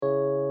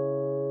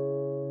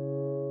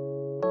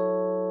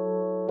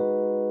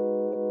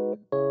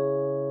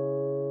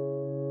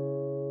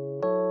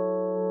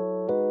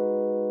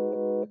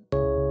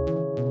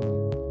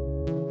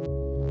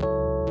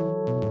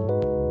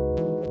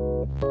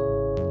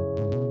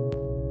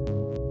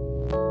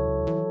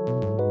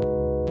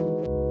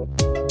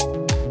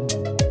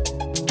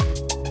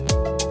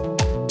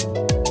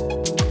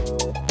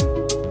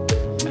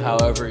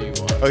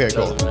Okay,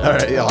 cool. All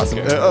right, yeah, awesome.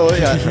 Oh,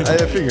 yeah,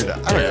 I figured.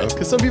 I don't know,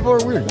 because some people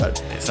are weird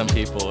about it. Some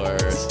people are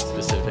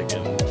specific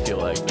and feel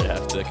like they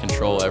have to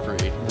control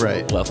every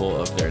level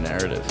of their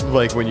narrative.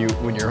 Like when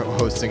you're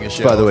hosting a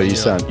show. By the way, you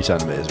sound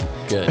amazing.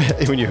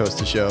 Good. When you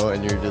host a show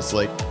and you're just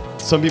like,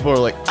 some people are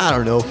like, I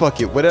don't know,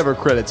 fuck it, whatever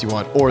credits you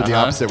want. Or the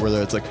opposite,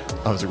 where it's like,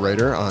 I was a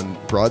writer on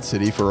Broad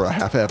City for a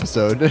half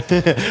episode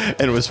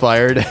and was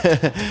fired.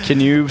 Can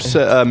you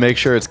make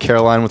sure it's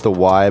Caroline with a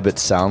Y but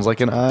sounds like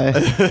an I?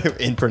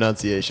 In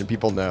pronunciation,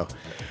 people know.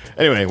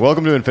 Anyway,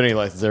 welcome to Infinity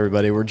License,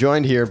 everybody. We're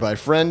joined here by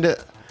friend,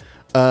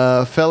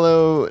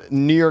 fellow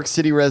New York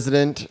City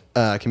resident,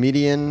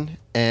 comedian,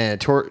 and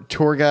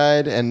tour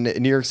guide, and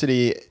New York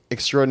City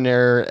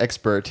extraordinaire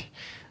expert,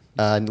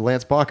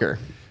 Lance Bacher.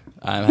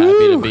 I'm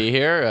happy to be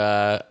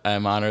here.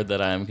 I'm honored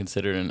that I'm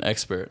considered an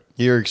expert.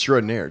 You're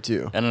extraordinaire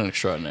too, and an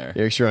extraordinaire.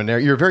 You're extraordinaire.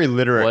 You're very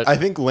literate. What? I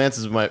think Lance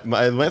is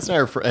Lance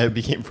and I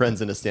became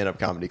friends in a stand-up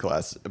comedy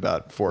class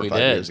about 4 or 5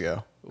 years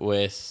ago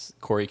with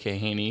Corey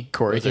Kahaney.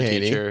 Corey Kahaney, a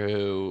teacher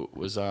who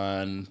was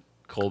on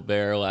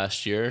Colbert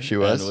last year. She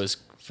was, and was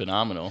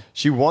phenomenal.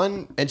 She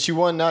won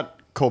not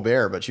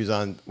Colbert, but she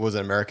was it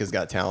America's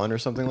Got Talent or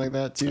something like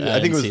that too? I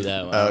think it was see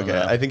that one. Okay,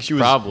 I think she was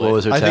probably. What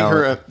was her I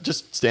talent? think her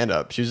just stand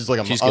up. She was just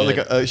like she's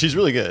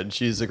really good.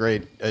 She's a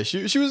great. She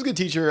was a good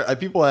teacher.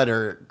 People had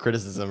her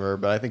criticism of her,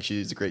 but I think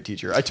she's a great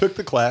teacher. I took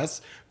the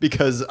class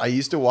because I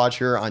used to watch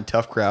her on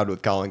Tough Crowd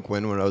with Colin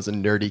Quinn when I was a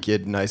nerdy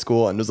kid in high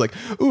school, and was like,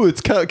 ooh,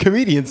 it's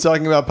comedians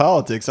talking about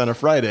politics on a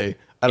Friday.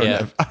 I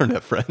don't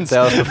have friends.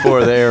 That was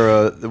before the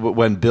era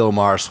when Bill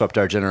Maher swept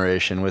our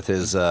generation with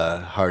his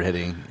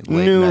hard-hitting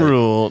New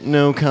rule,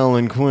 no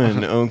Colin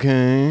Quinn,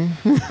 okay?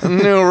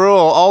 New rule,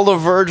 all the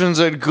virgins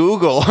at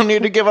Google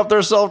need to give up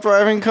their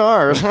self-driving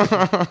cars.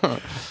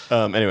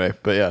 Anyway,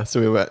 but yeah,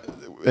 so we went,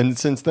 and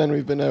since then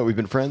we've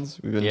been friends.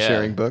 We've been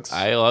sharing books.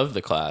 I love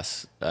the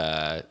class.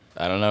 I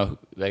don't know.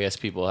 I guess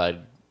people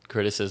had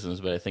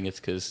criticisms, but I think it's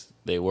because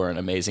they weren't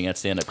amazing at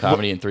stand-up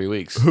comedy in 3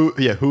 weeks. Who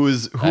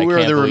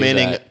are the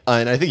remaining?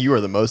 And I think you are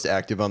the most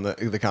active on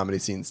the comedy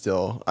scene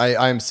still.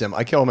 I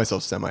call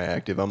myself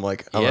semi-active. I'm a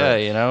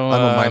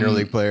minor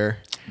league player.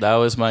 That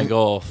was my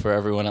goal, for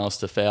everyone else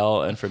to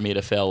fail and for me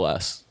to fail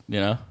less.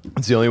 You know,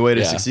 it's the only way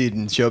to succeed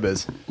in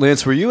showbiz.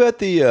 Lance, were you at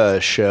the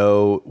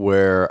show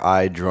where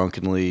I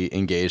drunkenly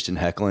engaged in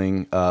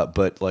heckling,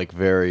 but like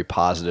very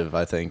positive,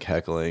 I think,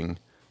 heckling?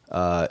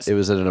 It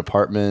was at an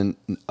apartment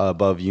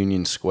above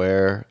Union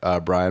Square.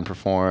 Brian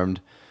performed.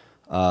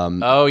 It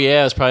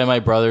was probably my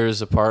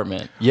brother's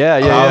apartment. Yeah.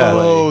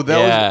 Oh,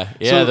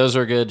 those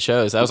were good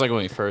shows. That was like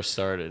when we first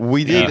started.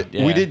 We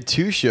did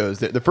 2 shows.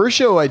 The first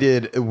show we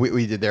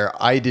did there,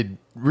 I did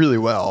really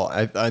well.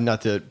 I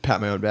not to pat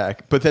my own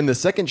back, but then the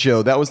second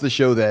show, that was the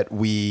show that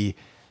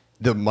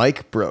the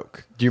mic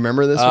broke. Do you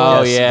remember this one?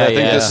 Oh, yes. yeah. I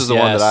think this is the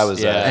one that I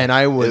was at. And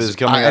I was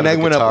coming out I of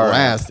the went up guitar.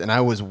 last, and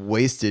I was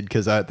wasted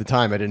because at the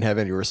time I didn't have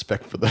any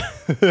respect for the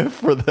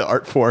for the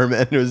art form,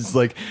 and it was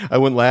like I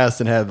went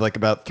last and had like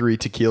about 3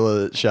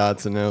 tequila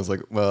shots, and I was like,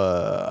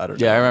 I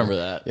don't know. Yeah, I remember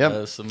that. Yep. That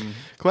was some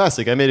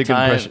classic. I made a good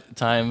impression.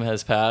 Time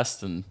has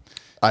passed, and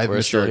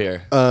we're still still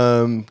here.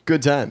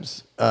 Good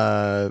times.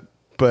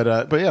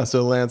 But yeah,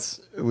 so Lance,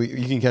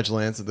 you can catch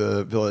Lance at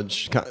the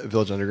Village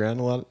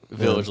Underground a lot.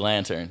 Village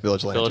Lantern.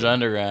 Village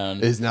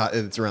Underground is not.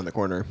 It's around the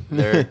corner.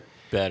 They're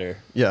better.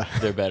 Yeah,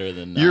 they're better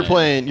than. You're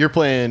playing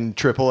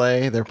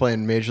AAA. They're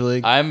playing Major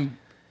League.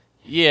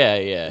 Yeah.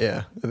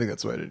 Yeah, I think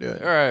that's the way to do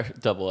it. Or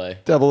Double A.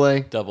 Double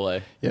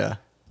A. Yeah.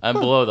 I'm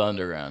below the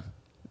underground.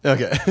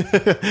 Okay.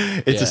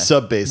 It's a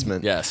sub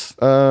basement. Yes.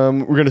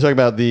 We're going to talk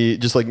about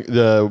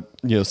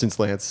since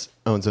Lance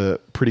owns a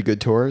Pretty Good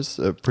Tours,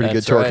 a pretty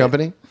good tour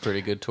company.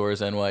 Pretty Good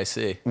Tours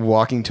NYC.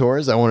 Walking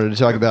tours. I wanted to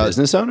talk about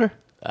business owner.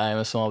 I am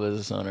a small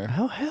business owner.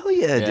 Oh hell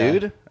yeah,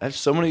 dude! I have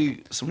so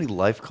many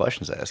life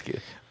questions to ask you.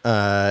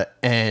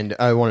 And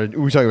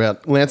we're talking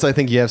about Lance. I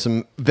think you have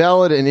some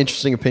valid and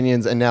interesting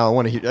opinions, and now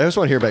I just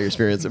want to hear about your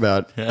experience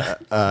about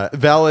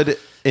valid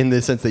in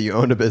the sense that you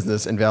own a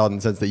business, and valid in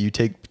the sense that you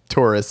take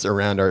tourists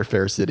around our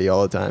fair city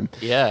all the time.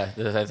 Yeah,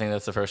 I think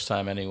that's the first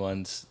time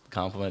anyone's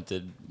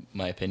complimented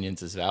my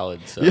opinions as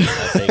valid, so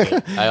I take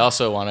it. I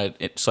also want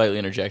to slightly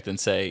interject and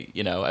say,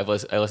 I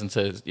listened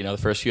to the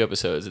first few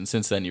episodes, and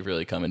since then you've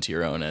really come into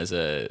your own as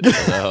a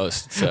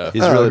host. So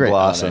he's really great.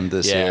 blossomed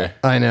this year.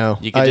 I know.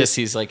 You can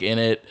he's like in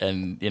it,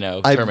 and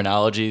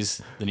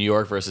terminologies, the New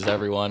York versus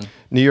everyone.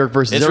 New York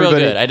versus it's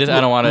everybody. Real good. I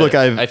don't want to. Look,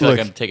 I feel like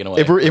I'm taking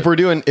away. If we're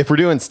doing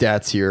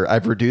stats here,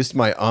 I've reduced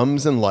my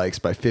ums and likes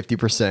by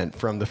 50%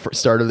 from the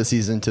start of the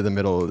season to the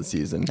middle of the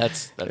season.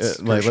 That's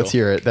let's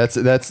hear it. That's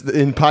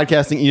in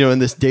podcasting. In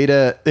this data,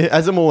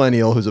 as a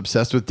millennial who's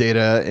obsessed with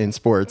data in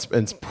sports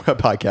and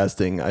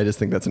podcasting, I just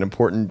think that's an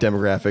important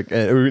demographic,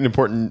 an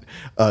important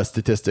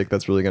statistic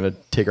that's really going to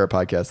take our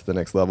podcast to the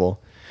next level.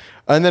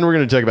 And then we're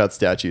going to talk about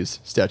statues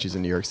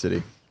in New York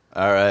City.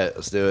 All right,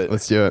 let's do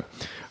it.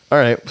 All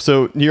right,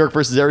 so New York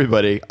versus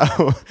everybody.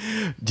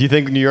 Do you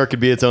think New York could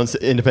be its own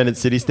independent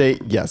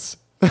city-state? Yes.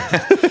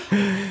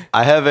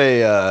 I have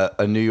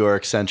a New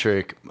York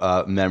centric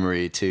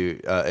memory to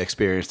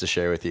experience to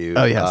share with you.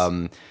 Oh,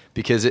 yes.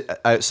 Because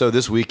so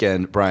this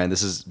weekend, Brian,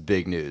 this is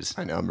big news.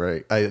 I know, I'm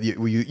right.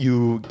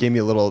 You gave me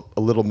a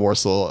little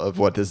morsel of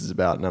what this is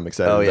about, and I'm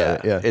excited. Oh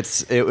about yeah,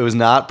 it. It was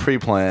not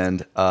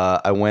pre-planned.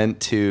 I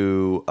went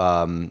to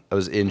I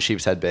was in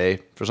Sheepshead Bay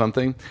for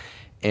something,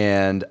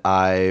 and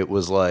I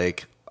was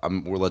like,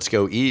 well, let's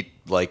go eat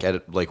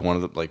at one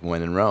of the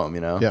when in Rome, you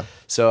know. Yeah.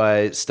 So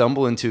I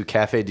stumble into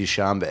Cafe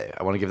Duchambe.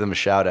 I want to give them a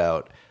shout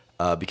out.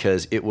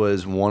 Because it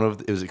was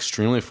it was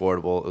extremely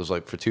affordable. It was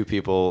like for two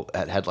people.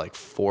 It had like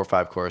 4 or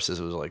 5 courses.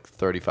 It was like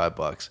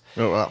 $35.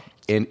 Oh wow!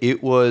 And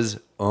it was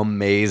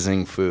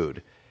amazing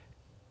food.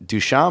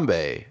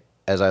 Dushanbe,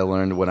 as I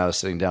learned when I was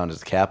sitting down, is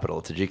the capital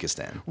of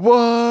Tajikistan. What?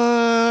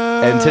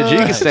 And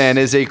Tajikistan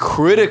is a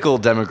critical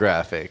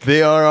demographic.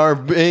 They are our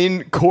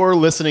main core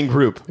listening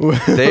group.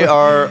 They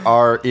are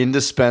our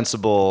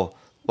indispensable.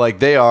 Like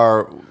they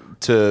are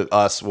to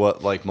us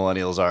what like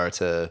millennials are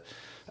to,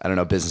 I don't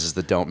know, businesses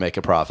that don't make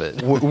a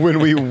profit. when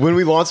we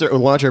launch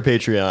our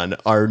Patreon,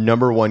 our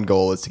number one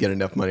goal is to get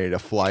enough money to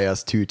fly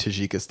us to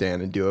Tajikistan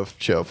and do a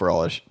show for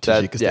all our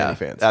Tajikistani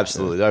fans.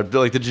 Absolutely. Yeah.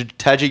 Like the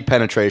Tajik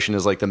penetration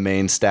is like the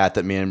main stat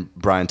that me and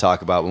Brian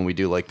talk about when we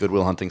do like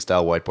Goodwill Hunting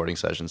style whiteboarding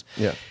sessions.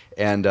 Yeah.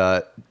 And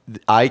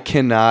I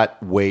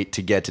cannot wait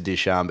to get to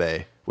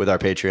Dushanbe with our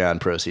Patreon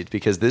proceeds,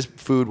 because this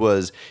food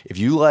was, if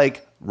you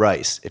like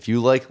rice, if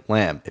you like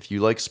lamb, if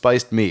you like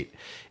spiced meat,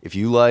 if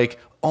you like,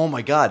 oh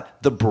my God,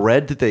 the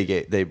bread that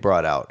they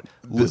brought out.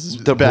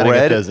 The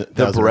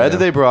bread that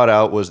they brought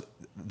out was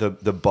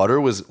the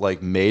butter was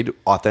like made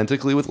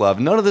authentically with love.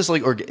 None of this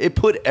like it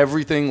put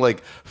everything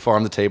like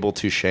farm to table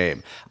to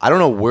shame. I don't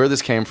know where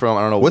this came from.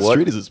 I don't know what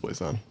street is this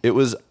place on. It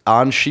was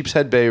on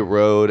Sheepshead Bay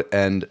Road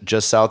and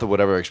just south of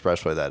whatever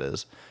expressway that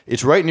is.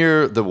 It's right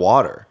near the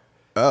water.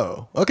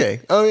 Oh,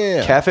 okay. Oh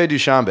yeah. Cafe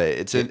Duchambe.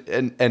 It's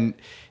and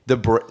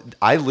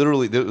I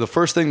literally the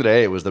first thing that I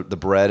ate was the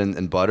bread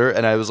and butter,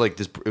 and I was like,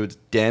 it was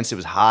dense, it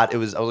was hot, I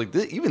was like,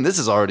 even this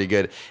is already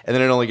good, and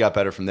then it only got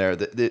better from there.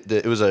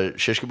 It was a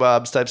shish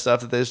kebabs type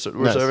stuff that they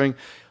were serving.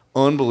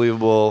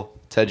 Unbelievable.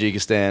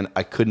 Tajikistan,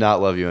 I could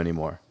not love you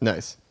anymore.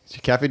 Nice.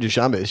 Cafe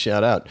Duchambe,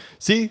 shout out.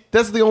 See,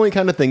 that's the only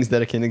kind of things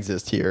that can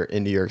exist here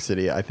in New York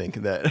City. I think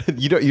that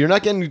you're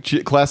not getting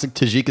classic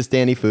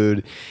Tajikistani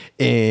food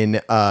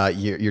in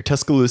your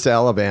Tuscaloosa,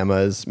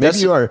 Alabamas. Maybe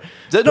you are.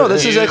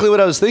 That's exactly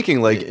what I was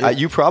thinking. Like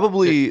you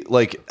probably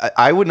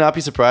I would not be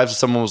surprised if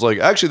someone was like,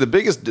 actually, the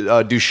biggest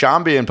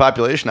Dushambian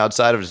population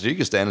outside of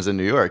Tajikistan is in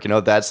New York. You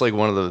know, that's like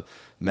one of the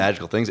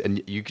magical things,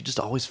 and you could just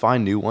always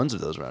find new ones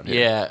of those around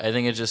here. Yeah, I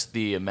think it's just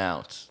the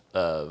amount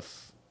of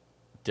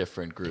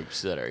different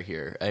groups that are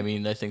here. I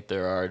mean, I think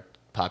there are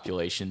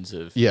populations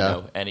of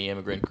any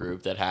immigrant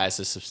group that has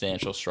a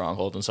substantial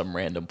stronghold in some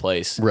random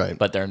place, right?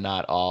 But they're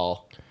not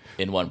all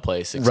in one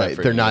place, except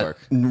for they're New not York.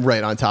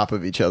 Right on top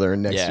of each other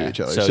and next to each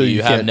other. So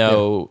you have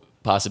no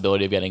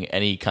possibility of getting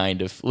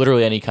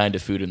literally any kind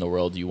of food in the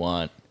world you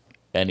want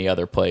any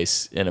other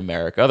place in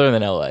America, other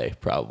than LA,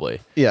 probably.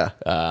 Yeah.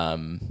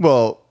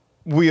 Well,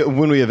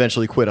 when we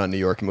eventually quit on New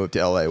York and move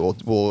to LA,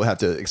 we'll have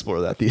to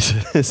explore that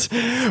thesis.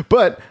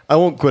 But I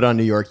won't quit on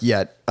New York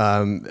yet.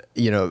 And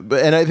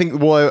I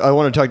think I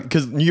want to talk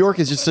because New York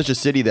is just such a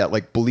city that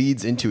like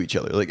bleeds into each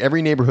other. Like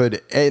every neighborhood,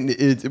 and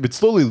it's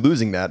slowly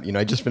losing that. You know,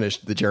 I just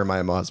finished the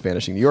Jeremiah Moss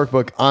Vanishing New York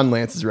book on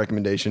Lance's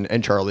recommendation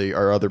and Charlie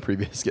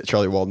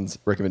Walden's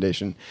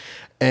recommendation,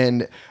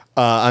 and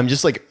I'm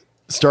just like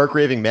stark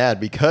raving mad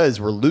because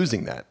we're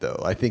losing that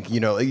though. I think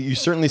you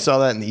certainly saw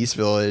that in the East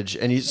Village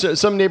and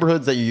some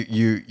neighborhoods that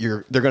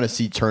they're going to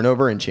see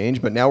turnover and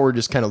change, but now we're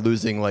just kind of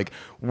losing like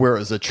where it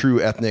was a true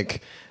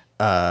ethnic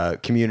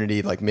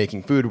community like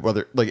making food,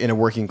 whether like in a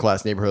working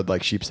class neighborhood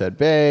like Sheepshead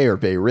Bay or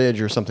Bay Ridge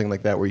or something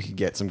like that, where you could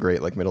get some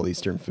great like Middle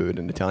Eastern food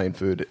and Italian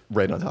food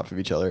right on top of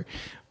each other.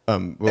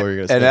 What were you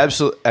going to say?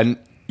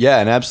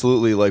 And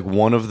absolutely, like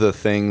one of the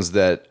things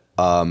that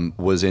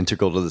was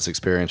integral to this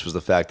experience was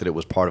the fact that it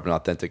was part of an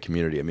authentic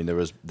community. I mean,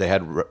 they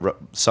had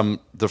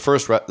the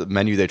first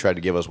menu they tried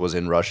to give us was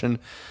in Russian,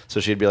 so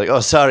she'd be like, "Oh,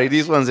 sorry,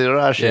 these ones in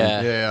Russian."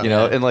 Yeah.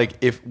 And like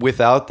if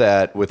without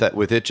that,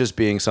 with it just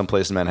being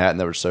someplace in Manhattan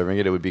that were serving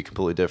it, it would be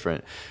completely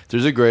different.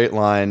 There's a great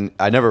line.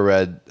 I never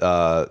read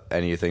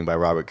anything by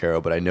Robert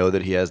Caro, but I know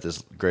that he has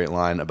this great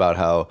line about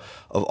how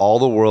of all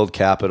the world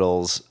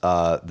capitals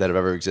that have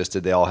ever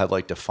existed, they all have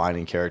like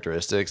defining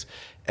characteristics.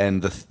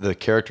 And the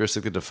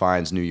characteristic that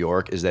defines New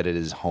York is that it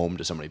is home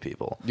to so many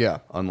people. Yeah.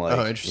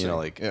 Unlike,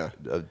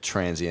 a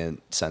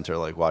transient center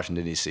like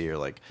Washington, D.C. or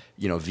like,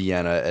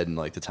 Vienna and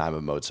like the time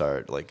of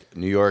Mozart. Like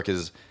New York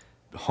is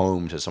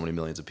home to so many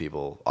millions of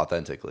people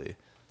authentically.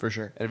 For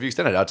sure. And if you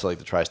extend it out to like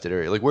the tri-state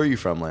area, like where are you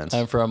from, Lance?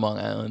 I'm from Long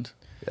Island.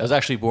 I was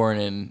actually born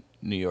in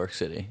New York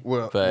City.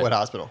 What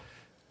hospital?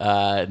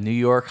 New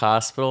York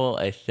Hospital,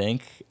 I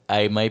think.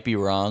 I might be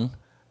wrong.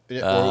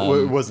 Or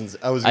it wasn't.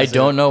 I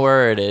don't know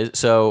where it is.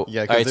 So,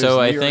 Yeah, 'cause all right. there's So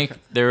New I York- think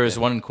there was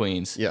one in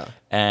Queens. Yeah.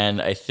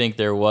 And I think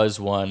there was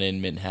one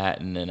in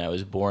Manhattan, and I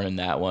was born in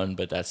that one,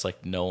 but that's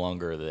like no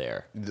longer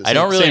there. I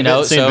don't really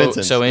know. St. So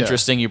Vincent's, so yeah.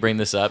 interesting you bring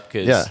this up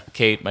because Yeah.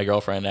 Kate, my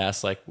girlfriend,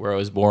 asked like where I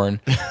was born,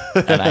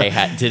 and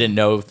I didn't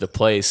know the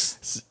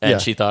place, and Yeah.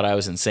 she thought I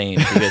was insane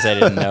because I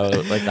didn't know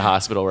like the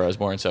hospital where I was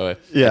born. So I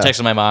Yeah.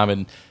 texted my mom,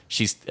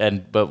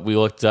 and but we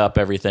looked up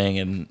everything,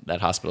 and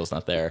that hospital's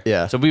not there.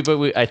 Yeah. So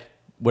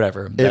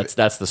whatever.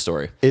 That's the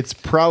story. It's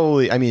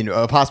probably, I mean,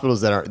 of hospitals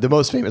that are the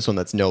most famous one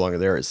that's no longer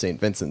there is St.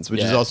 Vincent's, which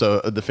is Yeah.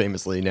 also the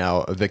famously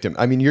now a victim.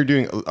 I mean,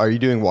 are you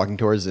doing walking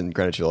tours in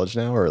Greenwich Village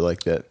now, or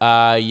like that?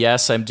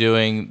 Yes, I'm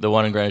doing the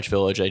one in Greenwich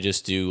Village. I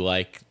just do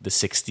like the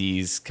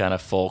 '60s kind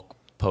of folk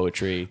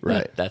poetry,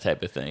 Right. that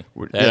type of thing.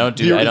 The- I don't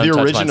the touch on St.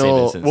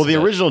 original. Vincent's, Well, the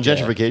but, original yeah.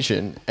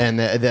 gentrification, and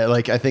that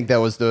like I think that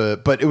was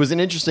but it was an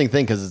interesting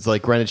thing because it's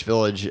like Greenwich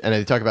Village, and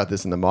I talk about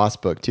this in the Moss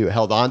book too.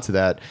 Held on to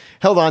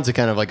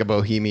kind of like a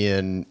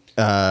bohemian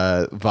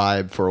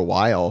vibe for a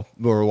while,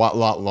 or a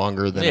lot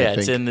longer than I Yeah, think.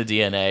 it's in the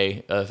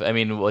DNA of. I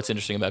mean, what's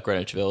interesting about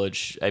Greenwich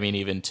Village, I mean,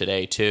 even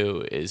today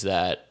too, is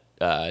that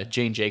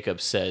Jane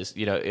Jacobs says,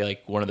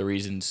 like one of the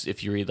reasons,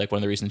 if you read like one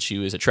of the reasons she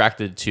was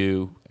attracted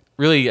to,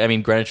 really, I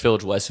mean, Greenwich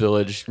Village, West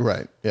Village,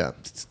 Right. Yeah.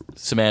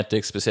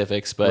 semantics,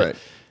 specifics, but Right.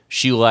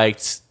 she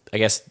liked, I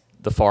guess,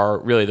 the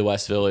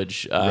West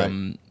Village,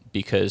 Right.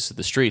 because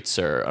the streets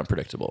are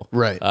unpredictable,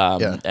 Right,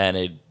 yeah.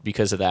 And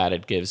because of that,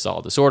 it gives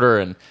all disorder,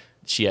 and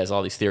she has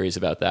all these theories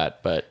about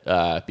that.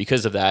 But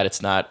because of that,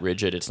 it's not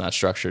rigid, it's not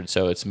structured,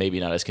 so it's maybe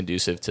not as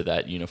conducive to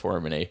that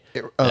uniformity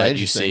that you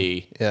interesting.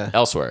 see Yeah.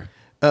 elsewhere.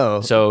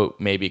 Oh. So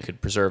maybe it could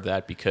preserve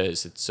that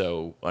because it's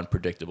so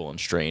unpredictable and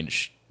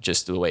strange,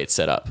 just the way it's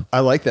set up. I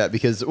like that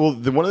because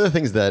one of the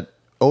things that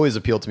always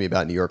appealed to me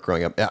about New York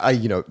growing up,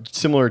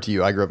 similar to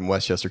you, I grew up in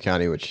Westchester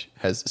County, which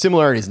has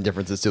similarities and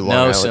differences to Long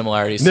Island. No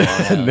similarities to Long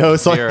Island. No,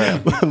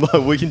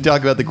 Zero. we can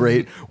talk about the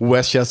great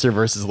Westchester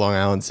versus Long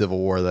Island Civil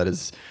War that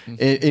is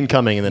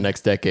incoming in the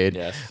next decade.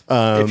 Yes.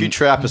 If you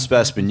trap a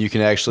specimen, you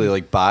can actually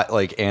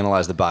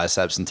analyze the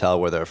biceps and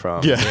tell where they're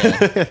from. Yeah.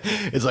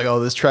 It's like,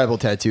 this tribal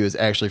tattoo is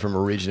actually from a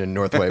region in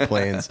North White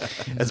Plains,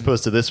 as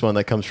opposed to this one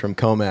that comes from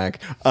Comac.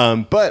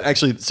 But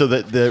actually, so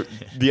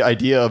the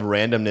idea of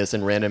randomness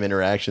and random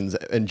interactions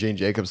and Jane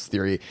Jacobs'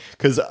 theory,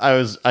 because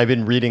I've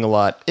been reading a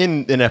lot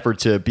in an effort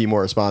to be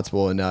more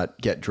responsible and not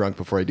get drunk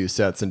before I do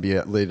sets and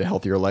lead a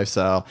healthier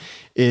lifestyle,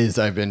 is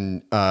I've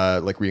been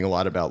reading a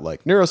lot about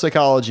like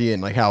neuropsychology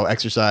and like how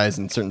exercise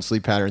and certain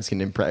sleep patterns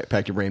can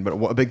impact your brain. But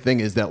a big thing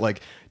is that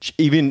like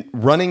even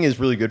running is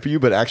really good for you,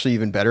 but actually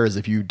even better is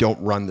if you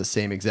don't run the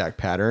same exact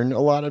pattern a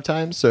lot of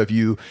times. So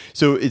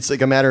it's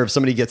like a matter of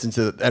somebody gets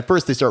into, at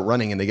first they start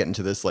running and they get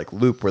into this like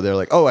loop where they're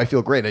like, I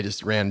feel great, I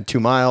just ran 2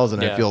 miles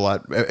and I feel a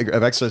lot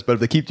of exercise. But if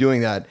they keep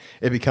doing that,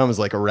 it becomes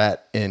like a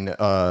rat in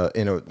a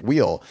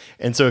wheel.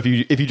 And so if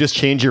you just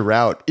change your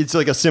route, it's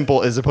like a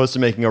simple, as opposed to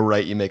making a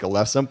right, you make a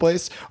left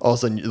someplace. All of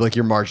a sudden, like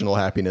your marginal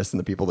happiness and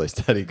the people they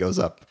study goes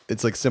up.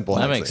 It's like simple.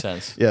 That hacks. makes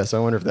sense. Yeah. So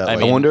I wonder if that. I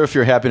I wonder if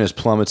your happiness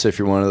plummets if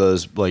you're one of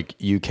those like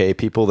UK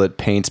people that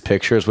paints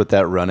pictures with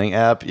that running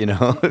app.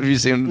 Have you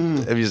seen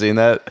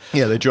that?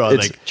 Yeah, they draw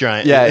like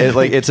giant. Yeah,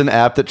 it's an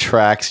app that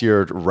tracks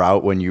your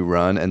route when you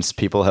run, and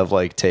people have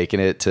like taken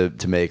it to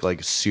make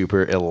like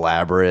super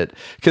elaborate.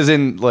 Because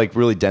in like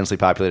really densely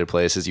populated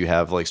places, you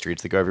have like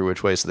streets that go every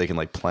which way, so they can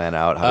like plan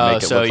out how to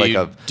make it So look like you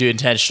a. do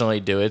intentionally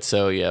do it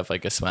so you have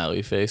like a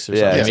smiley face or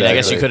Yeah, something. I mean, I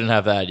guess exactly. you couldn't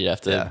have that. You'd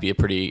have to Yeah. be a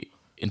pretty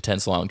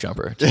intense long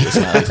jumper to do a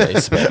smiley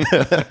face.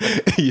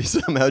 But, You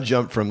somehow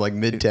jump from like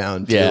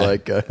Midtown to Yeah.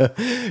 like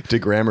to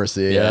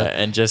Gramercy. yeah, Yeah.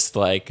 and just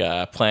like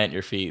plant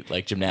your feet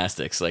like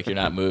gymnastics, like you're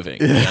not moving.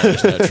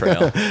 There's no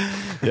trail.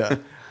 Yeah.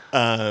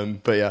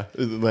 But yeah,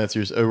 Lance,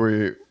 were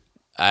you?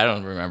 I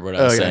don't remember what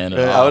I was Okay. saying at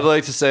I I all. would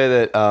like to say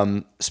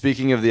that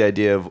speaking of the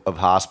idea of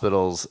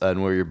hospitals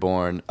and where you're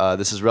born,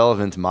 this is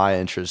relevant to my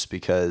interests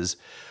because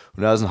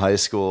when I was in high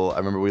school, I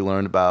remember we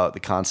learned about the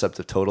concept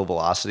of total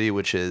velocity,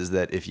 which is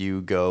that if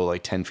you go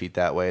like 10 feet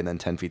that way and then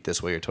 10 feet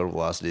this way, your total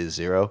velocity is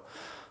 0.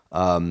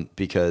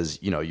 Because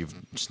you've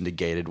just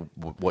negated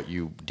what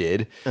you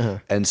did.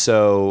 And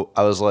so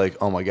I was like,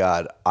 oh my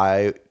God,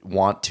 I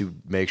want to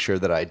make sure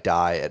that I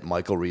die at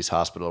Michael Reese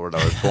Hospital where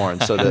I was born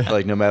so that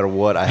like no matter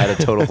what, I had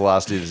a total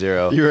velocity of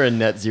 0. You were a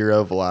net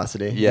zero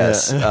velocity.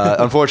 Yes. Yeah.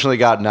 Unfortunately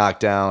got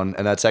knocked down,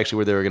 and that's actually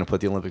where they were going to put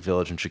the Olympic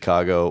Village in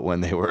Chicago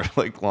when they were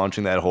like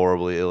launching that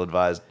horribly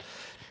ill-advised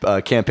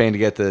campaign to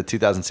get the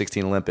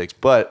 2016 Olympics.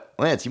 But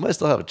Lance, you might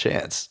still have a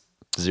chance.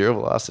 0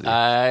 velocity.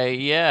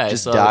 Yeah,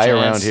 Just I still have a die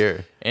around chance.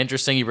 here.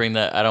 Interesting you bring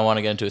that. I don't want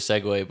to get into a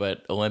segue,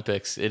 but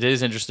Olympics, it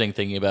is interesting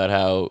thinking about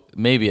how,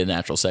 maybe a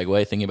natural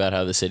segue, thinking about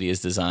how the city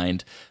is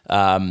designed,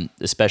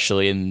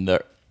 especially in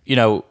the,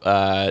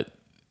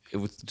 it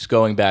was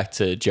going back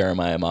to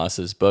Jeremiah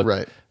Moss's book.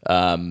 Right.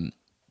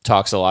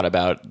 Talks a lot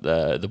about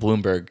the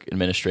Bloomberg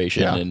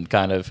administration Yeah. and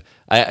kind of,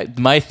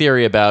 my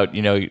theory about,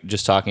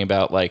 just talking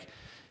about like,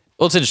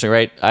 well, it's interesting,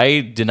 right? I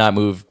did not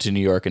move to New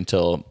York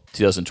until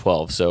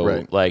 2012. So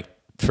Right. like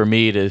for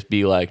me to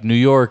be like New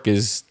York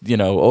is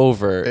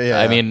over. Yeah.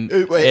 I mean,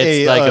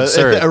 it's like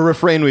absurd. A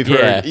refrain we've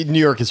heard. New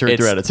York has heard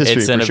throughout its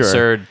history. It's an for sure.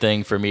 absurd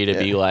thing for me to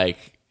be like.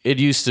 It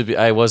used to be.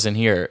 I wasn't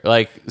here.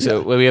 Like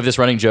so, we have this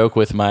running joke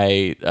with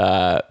my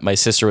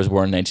sister was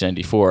born in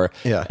 1994.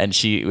 Yeah, and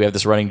we have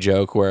this running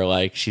joke where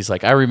like she's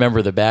like, I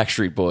remember the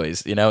Backstreet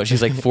Boys. And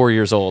she's like 4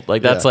 years old.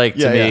 Like that's like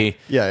to me.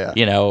 Yeah.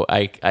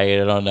 I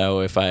don't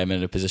know if I'm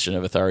in a position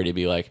of authority to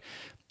be like,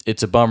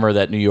 it's a bummer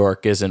that New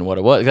York isn't what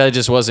it was. I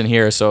just wasn't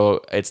here,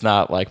 so it's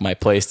not like my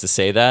place to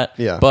say that.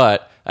 Yeah.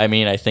 But I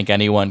mean, I think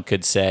anyone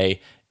could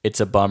say it's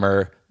a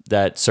bummer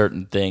that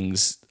certain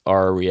things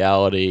are a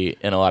reality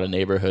in a lot of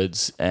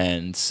neighborhoods,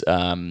 and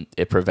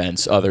it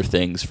prevents other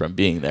things from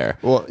being there.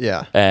 Well,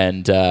 yeah.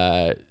 And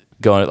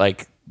going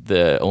like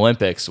the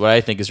Olympics, what I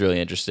think is really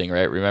interesting,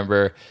 right?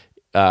 Remember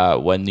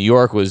when New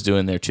York was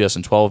doing their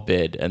 2012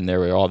 bid, and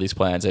there were all these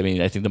plans. I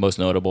mean, I think the most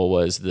notable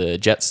was the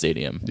Jet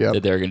Stadium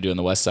that they were going to do on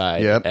the West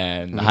Side,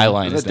 and the High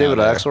Line. Was that David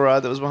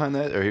Axelrod that was behind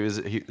that, or he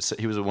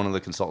was one of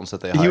the consultants that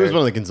they hired? He was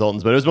one of the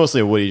consultants, but it was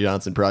mostly a Woody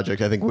Johnson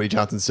project. I think Woody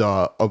Johnson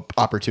saw an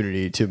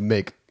opportunity to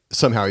make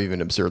somehow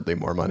even absurdly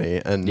more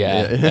money, and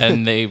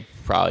and they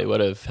probably would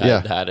have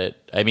had it.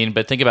 I mean,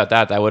 but think about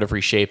that would have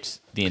reshaped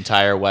the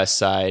entire West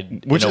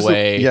Side in a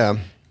way.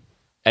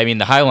 I mean,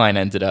 the High Line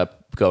ended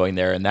up going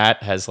there, and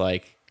that has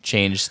like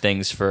changed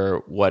things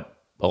for what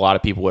a lot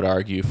of people would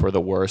argue for the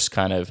worst,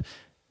 kind of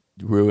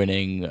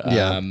ruining.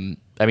 I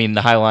mean,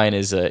 the High Line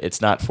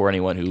it's not for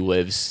anyone who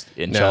lives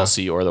in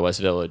Chelsea or the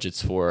West Village.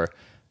 It's for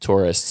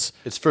tourists.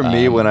 It's for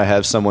me when I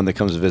have someone that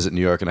comes to visit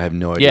New York and I have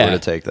no idea where to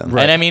take them.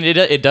 Right. And I mean,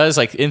 it does,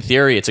 like, in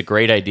theory, it's a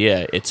great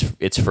idea.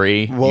 It's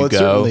free. Well, you it's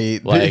go. certainly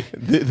Like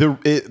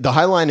the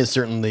High Line is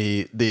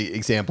certainly the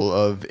example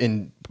of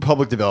in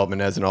public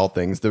development, as in all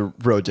things, the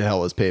road to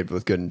hell is paved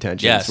with good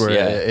intentions. Yes, where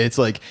it's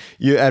like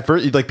you at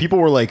first, like people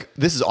were like,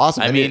 "This is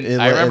awesome." I mean,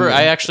 I remember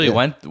I actually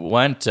went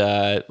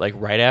like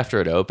right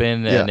after it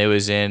opened, and it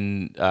was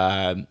in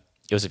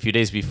it was a few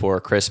days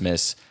before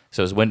Christmas.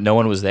 So it was when no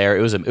one was there.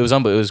 It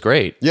was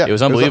great. Yeah, it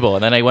was unbelievable.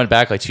 And then I went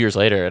back like 2 years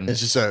later, and it's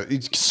just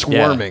it's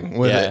swarming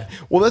with it.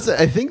 Well,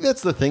 I think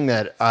that's the thing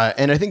that,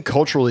 and I think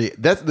culturally,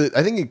 I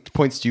think it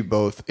points to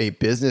both a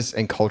business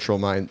and cultural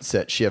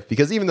mindset shift.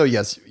 Because even though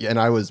and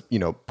I was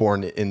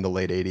born in the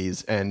late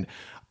 '80s, and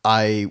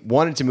I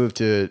wanted to move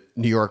to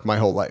New York my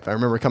whole life. I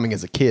remember coming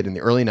as a kid in the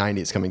early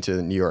 90s, coming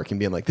to New York and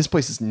being like, this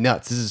place is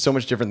nuts. This is so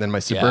much different than my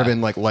suburban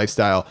like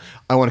lifestyle.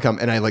 I want to come.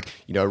 And I I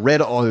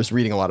was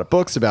reading a lot of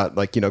books about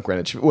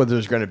Greenwich, whether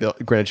there's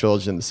Greenwich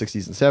Village in the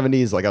 60s and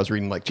 70s. Like I was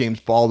reading like James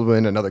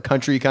Baldwin, Another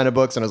Country kind of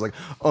books. And I was like,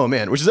 oh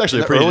man, which is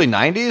actually the early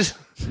 90s?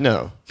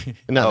 No,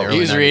 not the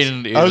early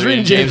 90s. I was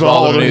reading James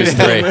Baldwin when he was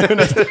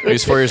 3. He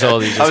was 4 years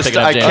old. He was just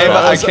picking up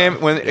James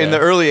Baldwin. In the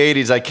early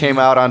 80s, I came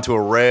out onto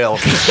a rail.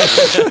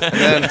 And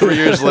then 3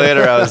 years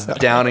later, I was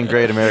downing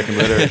great American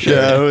literature.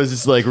 Yeah, I was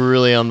just like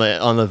really on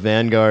the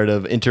vanguard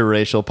of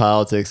interracial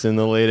politics in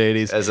the late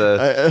 80s. As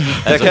a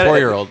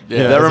 4-year-old.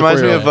 Yeah, that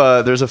reminds me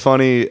of, there's a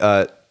funny,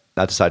 not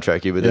to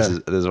sidetrack you, but this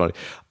is funny.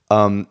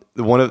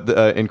 One of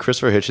in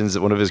Christopher Hitchens,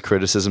 one of his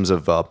criticisms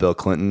of Bill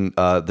Clinton,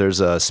 there's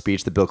a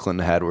speech that Bill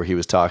Clinton had where he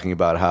was talking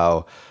about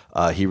how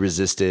he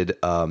resisted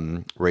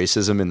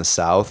racism in the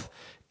South.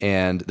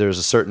 And there's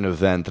a certain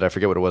event that I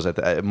forget what it was.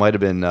 It might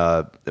have been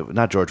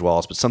not George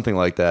Wallace, but something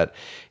like that.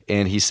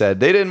 And he said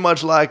they didn't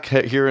much like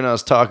hearing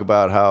us talk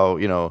about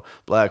how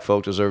black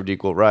folk deserved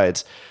equal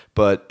rights.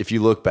 But if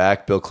you look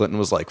back, Bill Clinton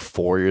was like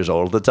 4 years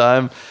old at the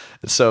time.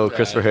 So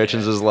Christopher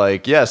Hitchens is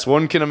like, yes,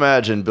 one can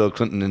imagine Bill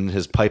Clinton in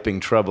his piping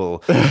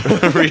trouble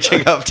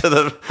reaching up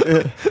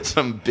to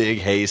some big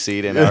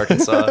hayseed in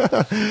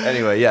Arkansas.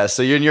 Anyway,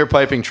 so you're in your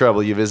piping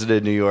trouble. You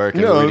visited New York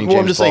and reading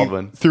James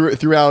Baldwin.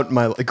 Throughout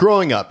my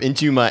growing up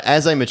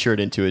as I matured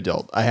into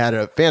adult, I had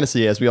a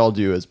fantasy, as we all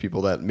do, as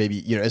people that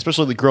maybe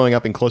especially growing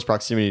up in close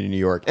proximity to New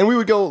York, and we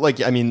would go as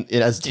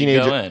a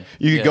teenager,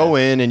 you could go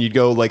in and you'd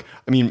go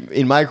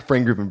in my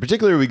friend group in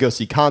particular, we'd go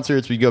see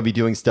concerts, we'd go be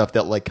doing stuff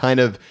that kind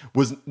of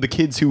was the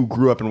kids who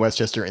grew up in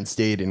Westchester and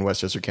stayed in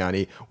Westchester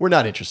County were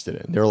not interested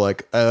in. They're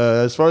like,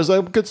 as far as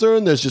I'm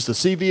concerned, there's just a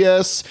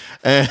CVS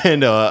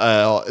and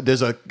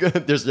there's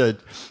a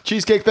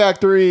Cheesecake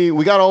Factory.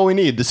 We got all we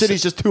need. The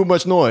city's just too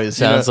much noise.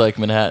 Sounds like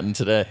Manhattan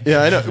today.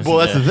 Yeah, I know. Well,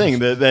 that's the thing.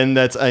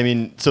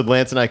 So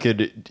Lance and I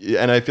could,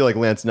 and I feel like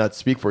Lance, not to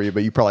speak for you,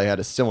 but you probably had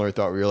a similar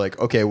thought where you're like,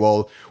 okay,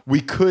 well, we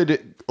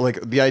could,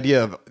 the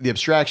idea of the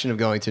abstraction of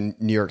going to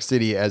New York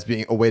City as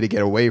being a way to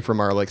get away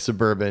from our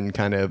suburban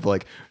kind of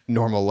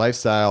normal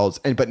lifestyles,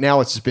 but now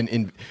it's just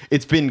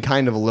been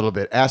kind of a little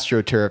bit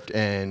astroturfed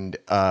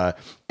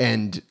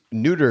and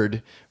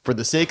neutered for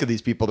the sake of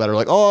these people that are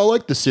like, oh, I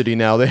like the city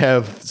now. They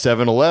have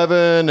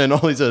 7-Eleven and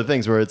all these other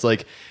things where it's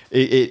like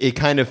it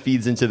kind of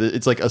feeds into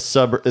it's like a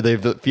suburb.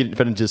 They've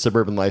fed into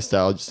suburban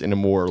lifestyle just in a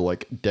more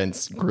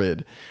dense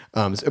grid.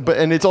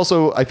 And it's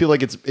also, I feel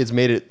like it's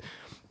made it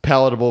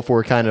palatable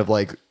for kind of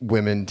like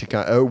women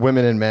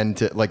and men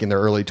to like in their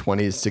early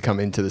 20s to come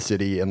into the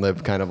city and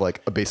live kind of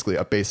like basically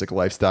a basic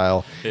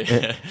lifestyle.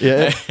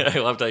 Yeah. I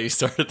loved how you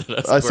started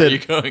that. I said, where are you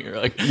going?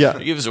 You're like, yeah.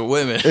 It was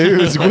women. It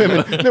was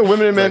women. No,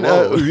 women and men,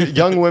 like,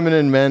 young women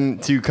and men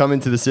to come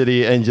into the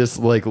city and just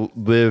like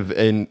live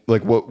in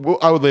like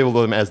what I would label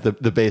them as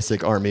the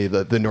basic army,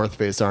 the North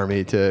Face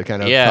army to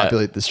kind of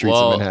populate the streets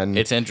of Manhattan.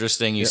 It's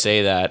interesting you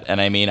say that. And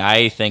I mean,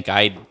 I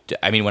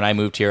mean, when I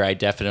moved here, I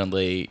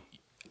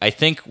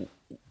think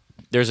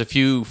there's a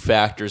few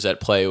factors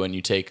at play when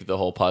you take the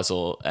whole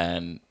puzzle,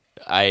 and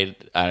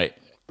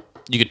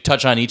you could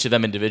touch on each of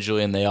them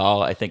individually, and they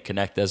all, I think,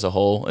 connect as a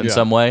whole in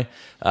some way.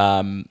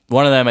 One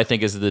of them, I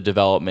think, is the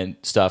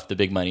development stuff, the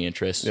big money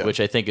interest,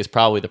 which I think is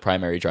probably the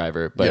primary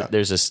driver. But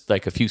there's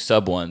a few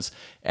sub ones,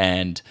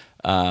 and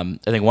I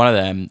think one of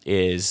them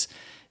is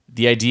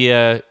the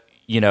idea,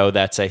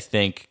 that's I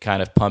think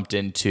kind of pumped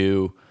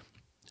into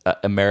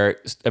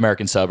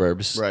American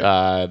suburbs.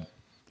 Right.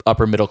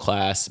 Upper middle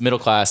class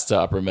to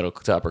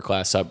upper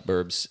class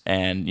suburbs,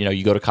 and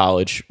you go to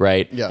college,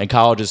 right? Yeah. And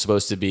college is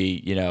supposed to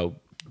be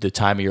the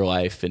time of your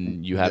life,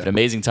 and you have an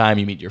amazing time.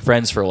 You meet your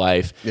friends for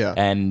life,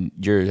 and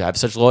you have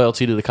such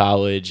loyalty to the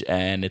college,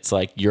 and it's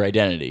like your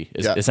identity,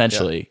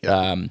 essentially.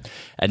 And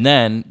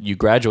then you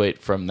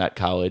graduate from that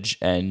college,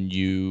 and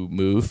you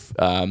move,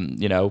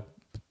 to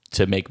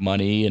make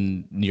money,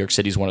 and New York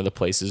City is one of the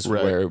places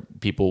where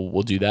people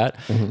will do that.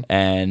 Mm-hmm.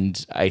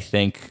 And I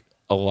think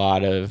a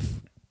lot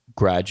of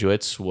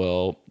graduates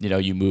will,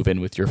 you move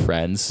in with your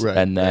friends,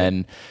 and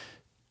then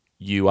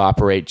you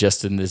operate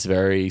just in this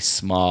very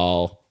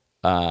small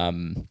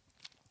kind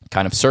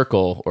of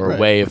circle or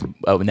way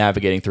of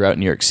navigating throughout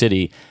New York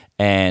City.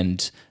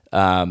 And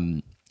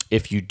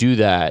if you do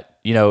that,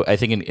 I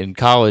think in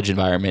college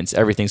environments,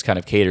 everything's kind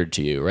of catered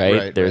to you,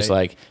 right? There's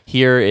like,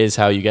 here is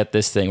how you get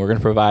this thing. We're going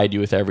to provide you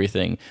with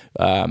everything.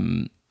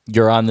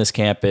 You're on this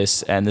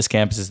campus, and this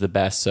campus is the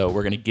best, so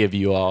we're going to give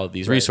you all of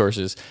these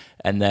resources.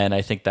 And then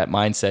I think that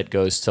mindset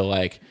goes to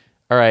like,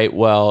 all right,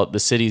 well, the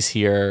city's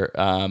here.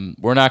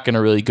 We're not going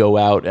to really go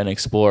out and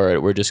explore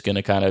it. We're just going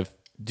to kind of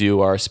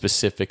do our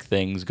specific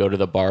things, go to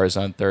the bars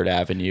on 3rd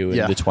Avenue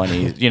in the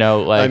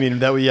 20s, like, I mean,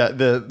 that would,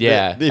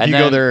 if you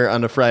go there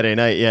on a Friday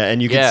night,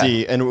 and you can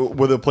see, and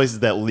what are the places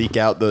that leak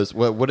out those,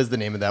 what is the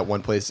name of that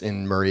one place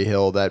in Murray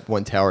Hill, that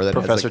one tower that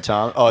Professor has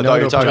Tom? Oh, I thought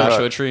you were talking Joshua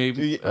about Tree.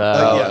 We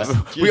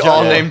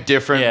all named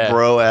different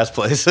bro-ass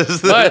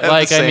places. But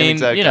like, I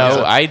mean,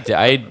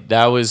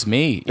 that was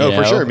me.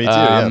 For sure, me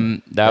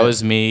too. That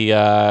was me,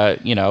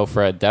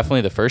 for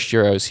definitely the first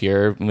year I was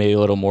here, maybe a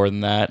little more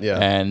than that. Yeah.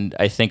 And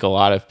I think a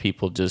lot of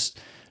people just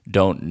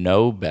don't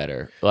know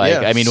better. Like,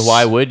 I mean,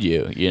 why would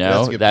you?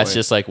 That's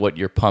just like what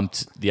you're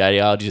pumped. The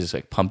ideology is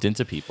like pumped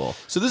into people.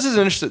 So this is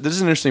an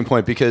interesting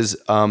point because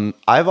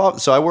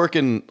I work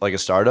in like a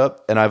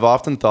startup, and I've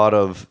often thought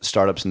of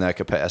startups in that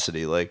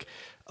capacity. Like,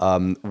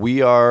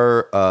 we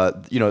are,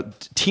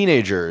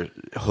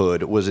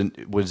 teenagerhood was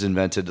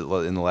invented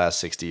in the last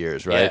 60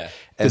 years, right? Yeah.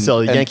 to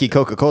sell Yankee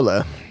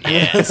Coca-Cola.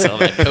 Yeah, sell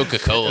that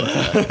Coca-Cola.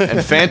 And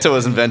Fanta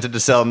was invented to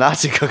sell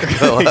Nazi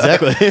Coca-Cola.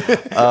 Exactly.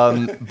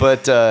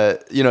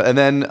 And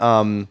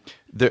then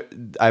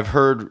I've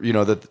heard,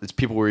 that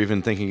people were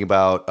even thinking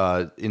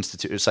about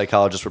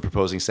psychologists were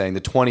proposing saying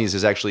the 20s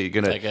is actually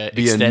going like to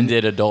be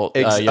extended adult,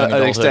 young an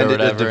adulthood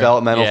extended or whatever.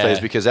 developmental phase,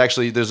 because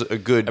actually there's a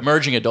good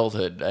emerging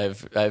adulthood.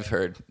 I've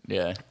heard,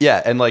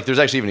 yeah, and like there's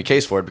actually even a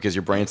case for it because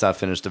your brain's not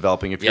finished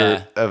developing. If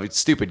you're a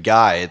stupid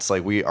guy, it's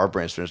like our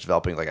brain's finished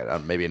developing.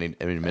 Like maybe any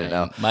minute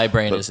now. My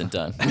brain isn't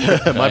done.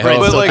 My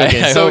brain's still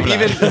cooking. So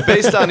even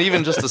based on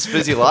even just this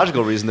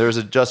physiological reason, there's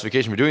a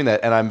justification for doing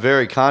that, and I'm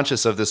very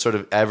conscious of this sort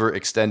of ever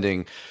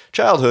extending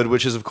childhood,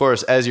 which is, of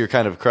course, as you're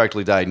kind of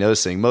correctly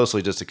diagnosing,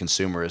 mostly just a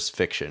consumerist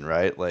fiction,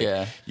 right?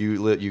 Like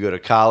you go to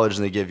college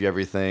and they give you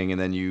everything,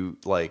 and then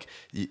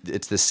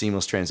it's this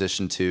seamless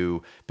transition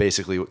to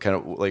basically kind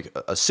of like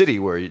a city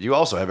where you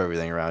also have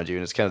everything around you,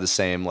 and it's kind of the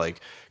same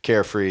like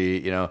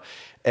carefree,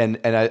 And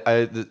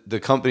the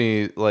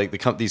company,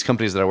 these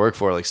companies that I work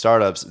for, like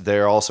startups,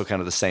 they're also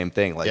kind of the same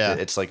thing. Like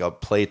it's like a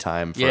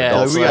playtime for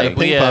adults. We got a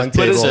ping pong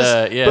table.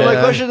 But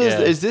my question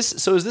is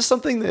this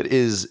something that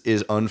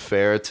is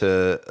unfair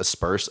to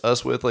asperse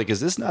us with? Like, is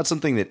this not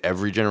something that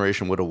every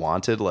generation would have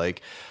wanted?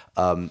 Like,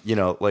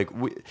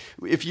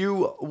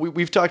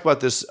 we've talked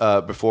about this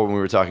before when we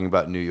were talking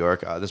about New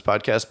York, this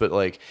podcast, but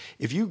like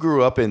if you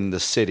grew up in the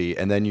city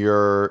and then you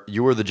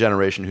were the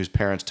generation whose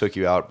parents took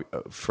you out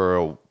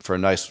for a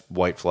nice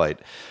white flight,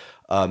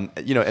 and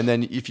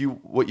then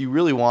what you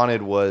really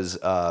wanted was,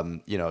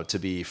 to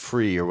be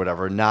free or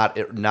whatever,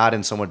 not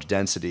in so much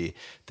density,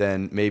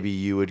 then maybe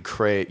you would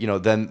create,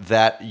 then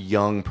that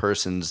young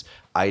person's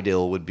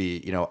ideal would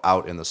be,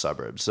 out in the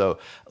suburbs. So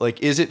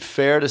like, is it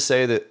fair to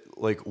say that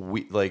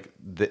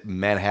that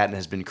Manhattan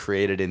has been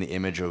created in the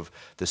image of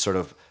this sort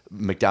of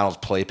McDonald's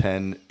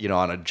playpen,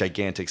 on a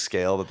gigantic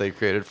scale that they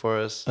created for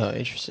us? Oh,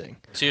 interesting.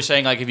 So you're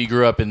saying like if you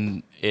grew up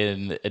in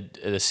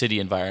a city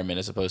environment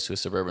as opposed to a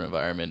suburban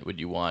environment, would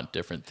you want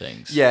different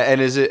things? Yeah,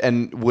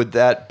 and would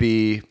that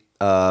be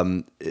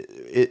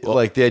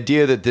like the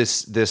idea that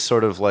this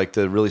sort of like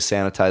the really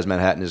sanitized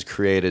Manhattan is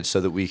created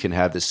so that we can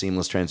have this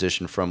seamless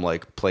transition from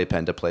like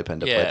playpen to playpen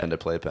to playpen to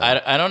playpen.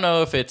 I don't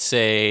know if it's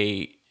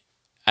I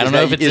don't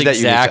know if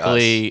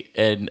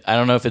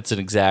it's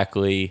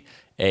exactly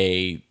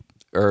a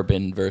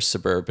urban versus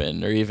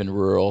suburban or even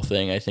rural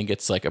thing. I think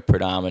it's like a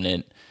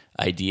predominant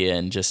idea,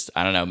 and just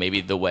I don't know,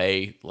 maybe the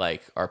way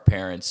like our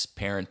parents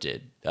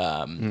parented,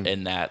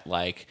 in that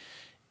like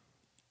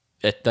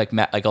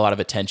a lot of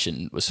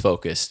attention was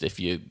focused. If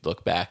you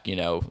look back,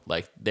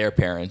 like their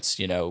parents,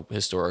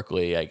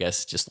 historically, I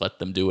guess just let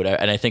them do whatever.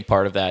 And I think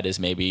part of that is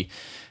maybe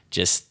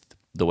just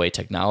the way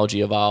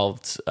technology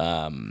evolved,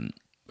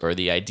 or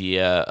the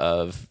idea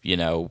of,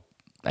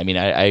 I mean,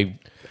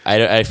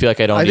 I feel like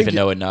I don't even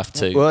know enough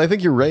to. Well, I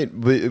think you're right.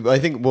 But I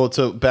think,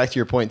 so back to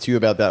your point too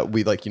about that,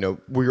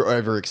 we're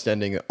ever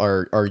extending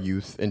our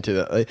youth into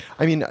that.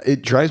 I mean,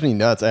 it drives me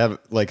nuts.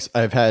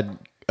 I've had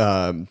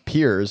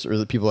peers or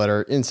the people that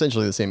are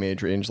essentially the same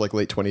age range, like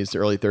late 20s to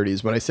early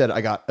 30s. When I said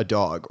I got a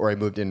dog or I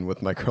moved in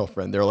with my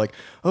girlfriend, they're like,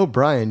 "Oh,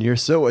 Brian, you're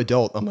so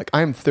adult." I'm like,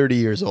 I'm 30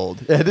 years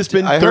old. Had this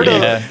been 30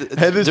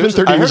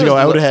 years ago,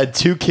 I would have had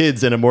 2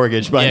 kids and a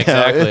mortgage by now.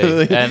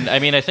 Exactly. And I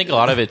mean, I think a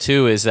lot of it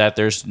too is that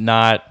there's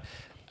not,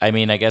 I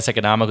mean, I guess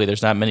economically,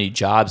 there's not many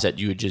jobs that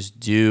you would just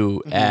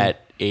do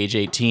at age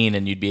 18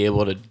 and you'd be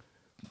able to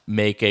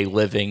make a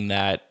living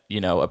that,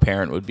 a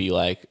parent would be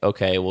like,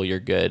 okay, well, you're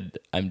good.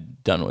 I'm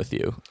done with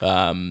you.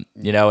 And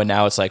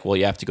now it's like, well,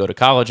 you have to go to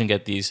college and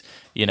get these,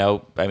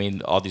 I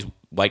mean, all these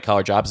white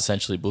collar jobs,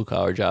 essentially blue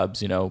collar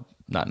jobs,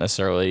 not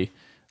necessarily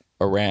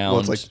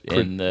around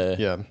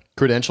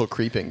credential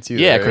creeping too.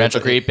 Yeah. Right? Credential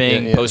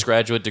creeping,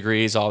 postgraduate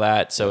degrees, all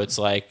that. So it's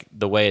like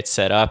the way it's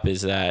set up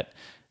is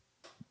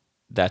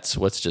that's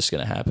what's just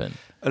going to happen.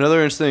 Another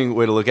interesting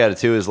way to look at it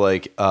too is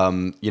like,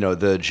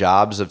 the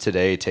jobs of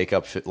today take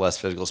up less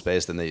physical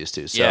space than they used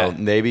to. So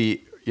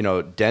maybe,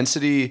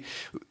 density,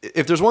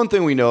 if there's one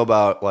thing we know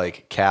about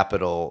like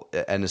capital,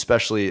 and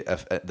especially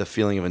the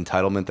feeling of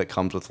entitlement that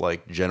comes with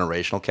like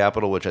generational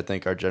capital, which I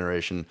think our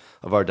generation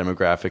of our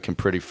demographic can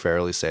pretty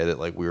fairly say that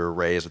like we were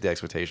raised with the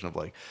expectation of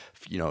like,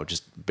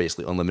 just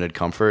basically unlimited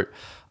comfort.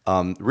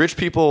 Rich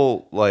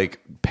people like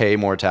pay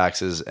more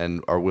taxes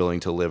and are willing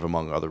to live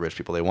among other rich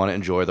people. They want to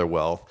enjoy their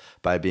wealth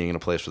by being in a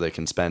place where they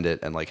can spend it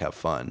and like have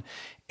fun.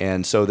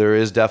 And so there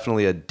is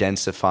definitely a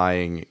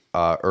densifying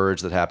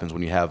urge that happens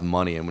when you have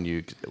money and when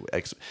you,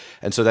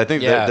 and so I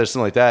think that there's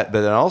something like that.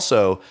 But then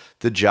also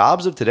the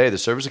jobs of today, the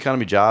service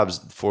economy jobs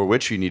for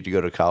which you need to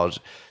go to college,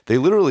 they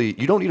literally,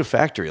 you don't need a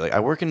factory. Like I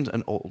work in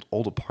an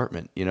old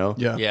apartment,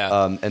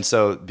 Yeah. And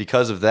so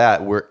because of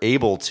that, we're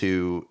able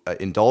to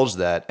indulge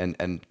that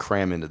and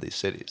cram into these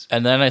cities.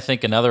 And then I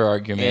think another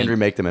argument, and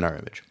remake them in our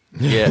image.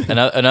 Yeah.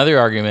 Another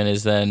argument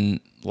is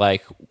then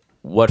like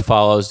what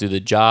follows, do the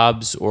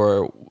jobs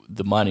or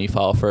the money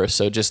follow first?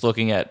 So just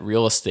looking at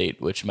real estate,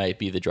 which might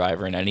be the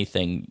driver in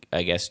anything,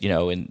 I guess,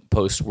 in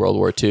post World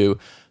War II,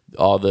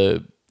 all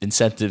the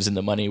incentives and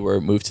the money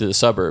were moved to the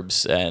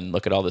suburbs, and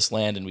look at all this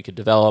land and we could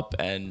develop,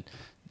 and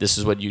this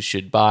is what you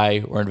should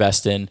buy or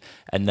invest in.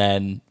 And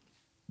then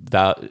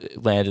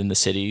land in the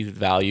city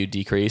value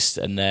decreased,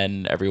 and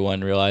then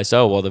everyone realized,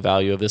 oh, well, the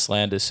value of this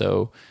land is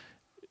so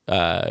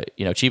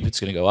cheap, it's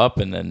going to go up,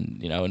 and then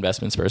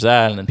investments versus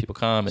that, and then people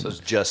come. And, so it's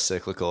just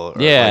cyclical.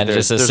 And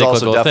just a cyclical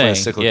also definitely thing. A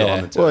cyclical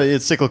element. Well,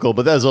 it's cyclical,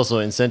 but that is also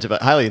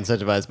highly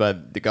incentivized by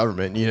the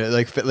government.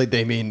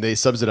 They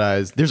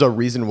subsidize. There's a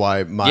reason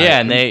why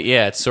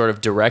it's sort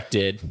of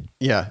directed.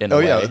 Yeah. In a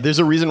way. There's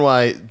a reason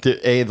why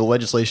the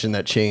legislation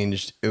that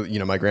changed.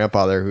 My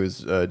grandfather,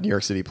 who's a New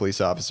York City police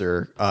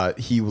officer,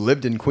 he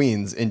lived in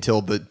Queens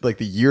until the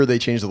year they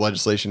changed the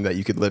legislation that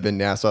you could live in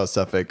Nassau,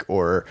 Suffolk,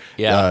 or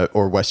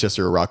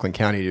Westchester or Rockland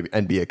County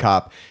and be a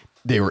cop.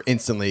 They were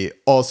instantly,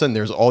 all of a sudden,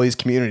 there's all these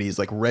communities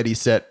like ready,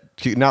 set,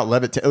 not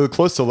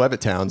close to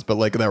Levittown's, but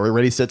like that were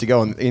ready, set to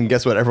go. And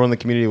guess what? Everyone in the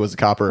community was a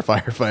cop or a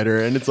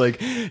firefighter. And it's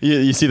like,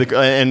 you see with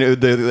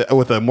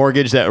a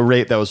mortgage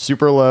rate that was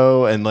super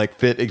low and like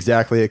fit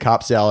exactly a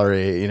cop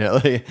salary,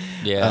 and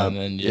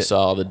then you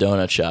saw all the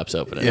donut shops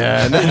opening.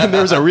 Yeah. And then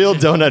there was a real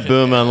donut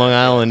boom on Long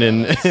Island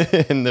in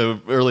the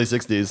early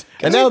 60s.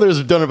 And now there's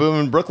a donut boom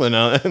in Brooklyn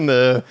in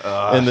the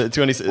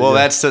 20s. Well,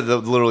 that's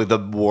literally the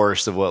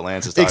worst of what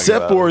Lance is talking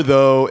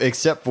about.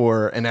 Except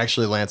for, and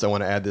actually, Lance, I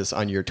want to add this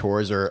on your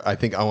tours, or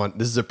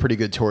this is a pretty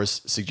good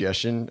tourist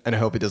suggestion, and I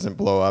hope it doesn't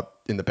blow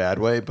up in the bad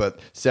way, but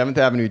 7th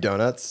Avenue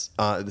Donuts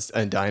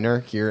and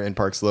Diner here in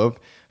Park Slope,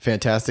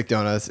 fantastic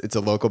donuts. It's a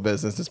local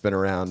business that's been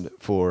around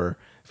for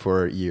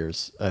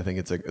years. I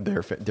think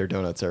their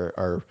donuts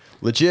are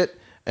legit,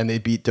 and they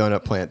beat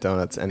Donut Plant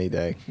donuts any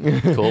day.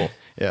 Cool.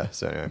 Yeah,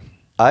 so anyway.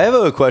 I have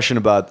a question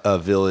about a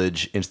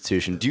Village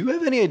institution. Do you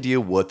have any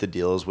idea what the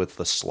deal is with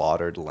the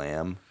slaughtered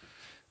lamb?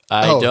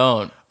 I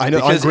don't. I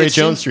know, on Great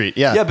Jones Street.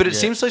 Yeah. Yeah, but it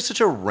seems like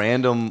such a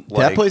random,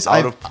 like, place,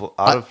 out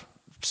of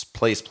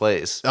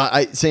place.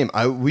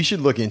 We should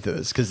look into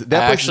this because I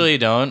actually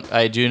don't.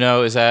 I do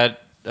know, is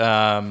that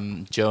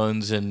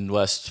Jones and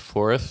West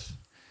 4th?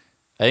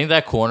 I think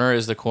that corner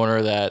is the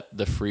corner that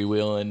the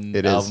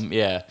Freewheelin' album.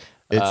 Yeah.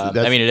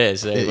 I mean, it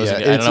is. It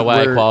wasn't, yeah, I don't know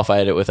why I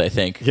qualified it with I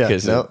think. Yeah,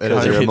 because no,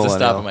 it's you're a the stop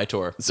millennial. of my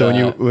tour.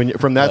 So when you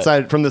from that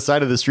side, from the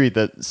side of the street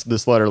that the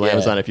Slaughter Lamb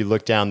is Yeah. on, if you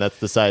look down, that's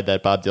the side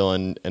that Bob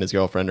Dylan and his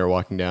girlfriend are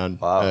walking down.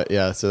 Wow.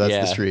 Yeah, so that's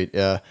Yeah. the street.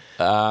 Yeah.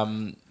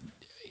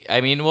 I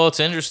mean, well,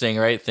 it's interesting,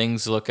 right?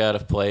 Things look out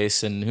of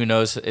place, and who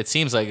knows? It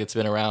seems like it's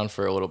been around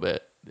for a little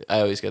bit. I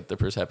always get the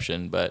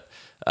perception, but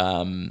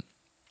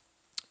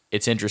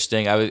it's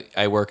interesting.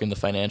 I work in the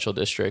financial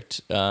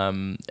district,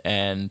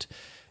 and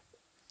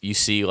you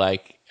see,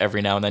 like,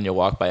 every now and then you'll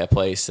walk by a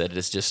place that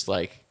is just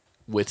like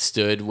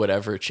withstood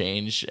whatever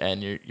change,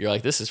 and you're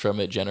like, this is from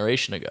a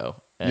generation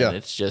ago, and Yeah.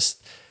 it's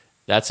just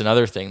that's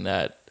another thing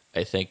that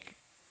I think,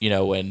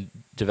 when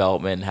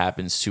development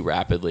happens too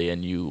rapidly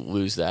and you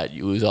lose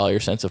all your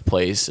sense of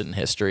place and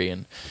history,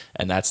 and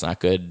that's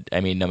not good.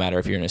 I mean, no matter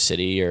if you're in a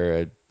city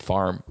or a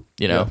farm,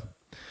 Yeah.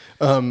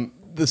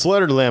 The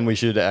Slaughtered Lamb, we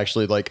should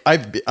actually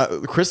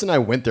Chris and I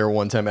went there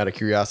one time out of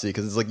curiosity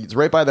because it's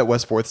right by that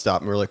West 4th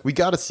stop, and we are like, we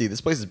got to see this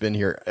place. Has been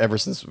here ever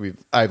since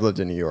I've lived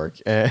in New York,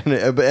 and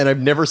I've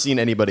never seen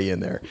anybody in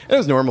there. And it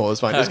was normal. It was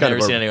fine. It was I've kind never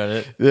of seen anyone in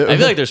it. I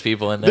feel like there's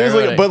people in there. it's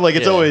Yeah.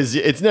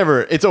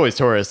 it's always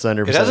tourists.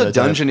 100%. It has a of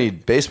the time.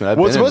 dungeony basement. I've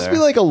Well, been it's in supposed to be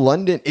there. like a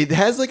London. It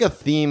has like a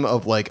theme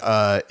of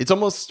it's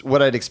almost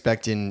what I'd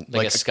expect in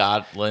like a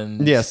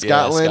Scotland. yeah,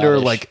 Scotland or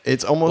Scottish. like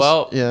it's almost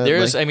Well, like,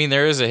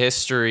 there is a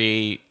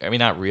history. I mean,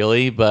 not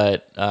really,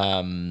 but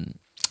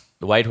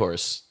the White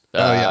Horse.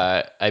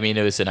 yeah. I mean,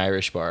 it was an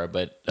Irish bar,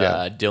 but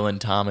Yeah. Dylan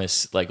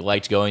Thomas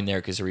liked going there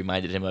because it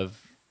reminded him of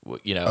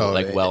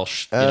yeah.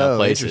 Welsh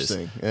places.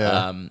 Interesting.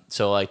 Yeah.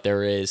 So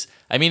there is.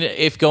 I mean,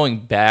 if going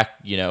back,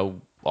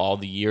 all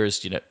the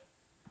years,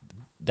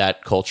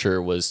 that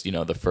culture was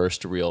the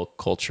first real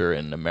culture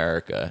in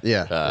America.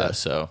 Yeah.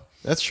 So.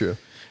 That's true.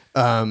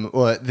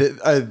 Well,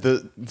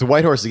 the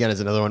White Horse again is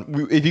another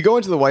one. If you go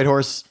into the White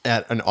Horse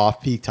at an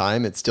off-peak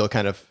time, it's still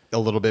kind of a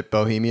little bit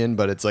bohemian,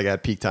 but it's like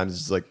at peak times,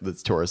 it's like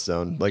this tourist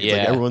zone. It's like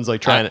Yeah. everyone's like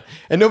trying to,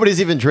 and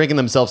nobody's even drinking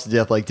themselves to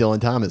death like Dylan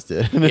Thomas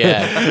did.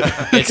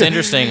 Yeah, it's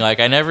interesting.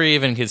 I never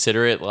even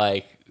consider it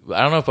I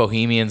don't know if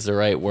bohemian's the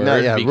right word. No,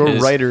 yeah, we're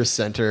because, writers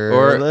center.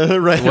 Or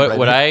Right-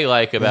 what I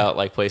like about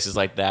places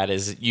like that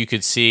is you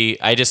could see.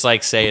 I just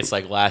say it's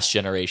last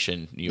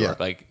generation New York.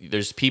 Yeah.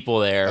 There's people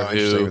there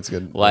interesting. who That's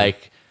good.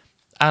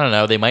 I don't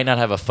know. They might not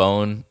have a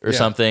phone or Yeah.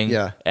 something.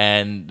 Yeah.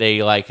 And they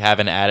have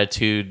an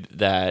attitude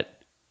that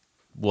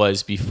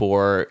was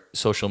before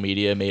social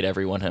media made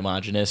everyone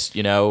homogenous,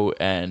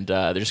 and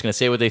they're just going to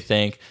say what they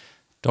think,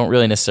 don't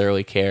really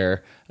necessarily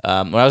care.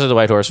 When I was at the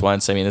White Horse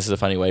once, I mean, this is a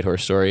funny White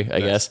Horse story,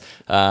 I guess.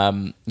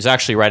 It was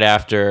actually right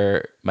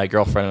after my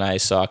girlfriend and I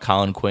saw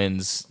Colin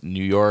Quinn's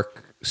New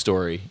York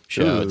Story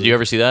show. Ooh. Did you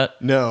ever see that?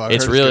 No, I've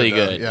it's heard really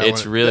though. good. Yeah,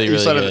 It's really,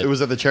 really good. It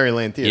was at the Cherry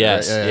Lane Theater.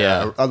 Yes, right?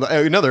 yeah.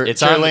 Another It's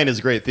Cherry on- Lane is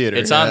a great theater.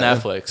 It's Yeah. on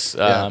Netflix,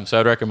 Yeah. so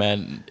I'd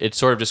recommend. It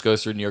sort of just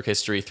goes through New York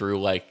history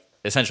through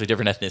essentially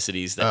different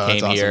ethnicities that Oh, that's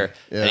came awesome. here,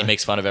 Yeah. and he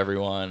makes fun of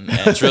everyone,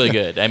 and it's really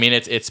good. I mean,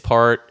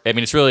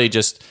 it's really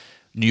just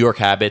New York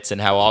habits and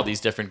how all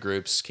these different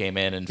groups came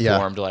in and Yeah.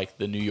 formed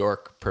the New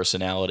York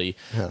personality.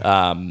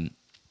 That's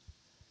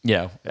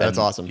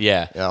awesome.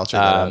 Yeah, Yeah, I'll check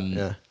that out.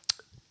 Yeah.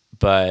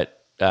 But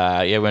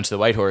we went to the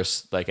White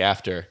Horse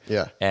after.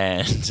 Yeah.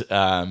 And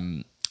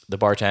the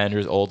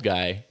bartender's old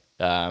guy,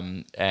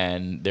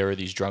 and there were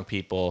these drunk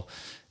people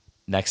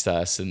next to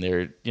us, and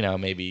they're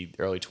maybe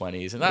early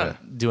 20s and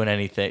not doing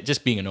anything,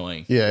 just being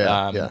annoying.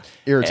 Yeah.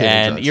 Irritating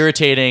and drunks.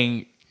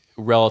 irritating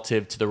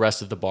relative to the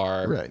rest of the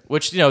bar. Right.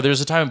 Which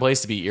there's a time and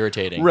place to be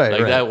irritating. Right,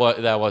 right. That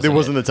wasn't. It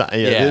wasn't the time.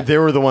 Yeah, They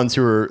were the ones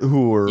who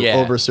were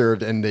Yeah.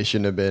 overserved, and they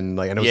shouldn't have been.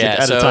 I know Yeah.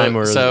 at a time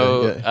where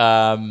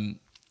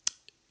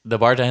The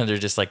bartender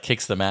just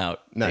kicks them out.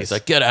 Nice. He's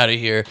like, "Get out of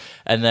here!"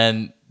 And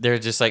then they're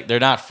just they're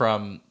not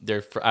from. I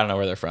don't know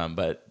where they're from,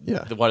 but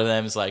Yeah. one of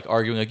them is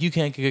arguing "You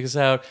can't kick us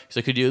out." He's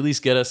like, "Could you at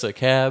least get us a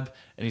cab?"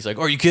 And he's like,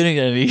 "Are you kidding?"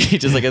 And he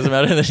just gets them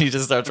out, and then he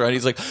just starts running.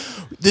 He's like,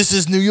 "This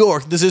is New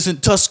York. This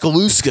isn't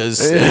Tuscaloosa's."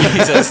 He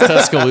says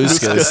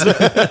Tuscaloosa's,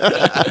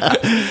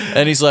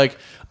 and he's like,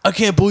 "I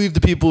can't believe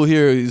the people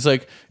here." He's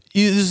like,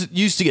 "You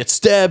used to get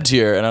stabbed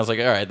here," and I was like,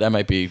 "All right, that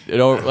might be," but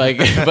it was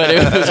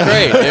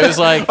great. It was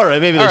like, All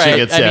right, maybe they should get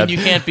I mean, stabbed. you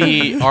can't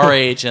be our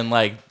age and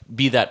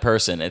be that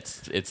person.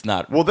 It's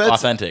not that's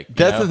authentic. you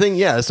That's know? the thing.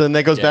 Yeah. So then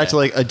that goes back to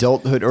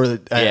adulthood, or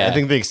I Yeah.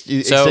 think the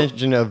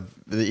extension of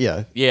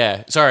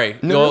Yeah, sorry.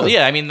 No, well, no.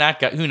 yeah, I mean that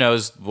guy. Who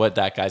knows what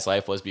that guy's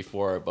life was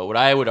before? But what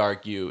I would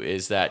argue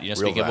is that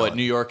speaking of what valid.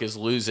 New York is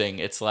losing,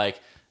 it's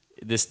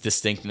this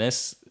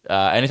distinctness,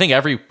 and I think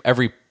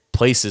every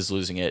place is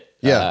losing it.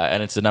 Yeah.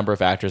 And it's a number of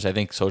factors. I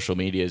think social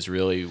media is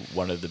really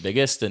one of the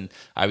biggest, and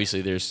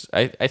obviously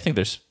I think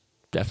there's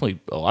definitely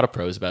a lot of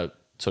pros about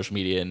social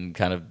media and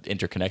kind of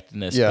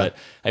interconnectedness. Yeah. But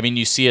I mean,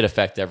 you see it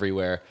affect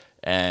everywhere.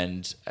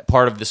 And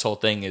part of this whole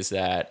thing is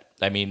that,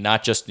 I mean,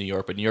 not just New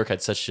York, but New York had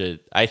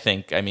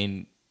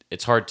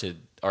it's hard to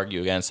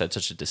argue against, had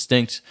such a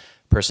distinct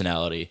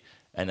personality,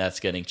 and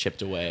that's getting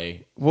chipped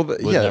away with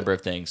a number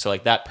of things. So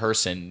that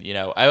person,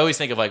 I always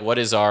think of what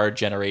is our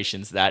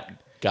generation's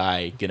that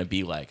guy gonna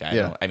be like?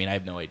 I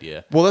have no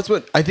idea. Well,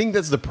 I think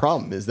that's the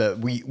problem, is that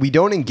we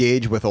don't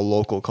engage with a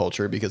local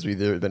culture because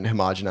we've either been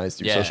homogenized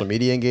through social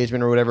media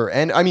engagement or whatever.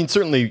 And I mean,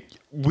 certainly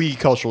we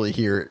culturally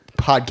here,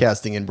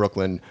 podcasting in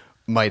Brooklyn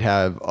might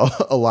have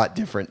a lot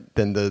different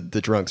than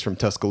the drunks from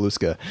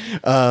Tuscaloosa.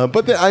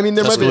 But there might be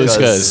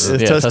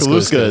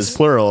Tuscaloosa's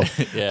plural.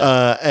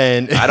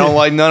 And I don't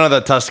like none of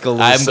the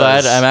Tuscaloosa.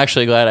 I'm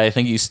actually glad. I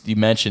think you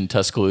mentioned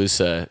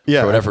Tuscaloosa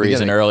for whatever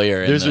reason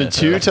earlier. There's been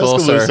two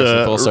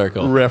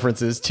Tuscaloosa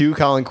references, two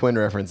Colin Quinn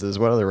references.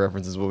 What other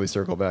references will we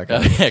circle back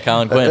on?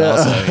 Colin Quinn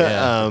also.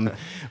 Yeah.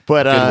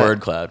 But good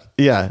word cloud.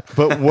 Yeah,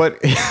 but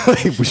what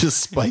we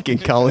just spiking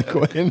Colin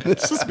Quinn.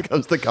 This just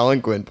becomes the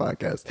Colin Quinn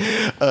podcast.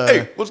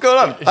 Hey, what's going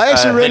on? I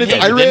actually ran into.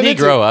 Didn't he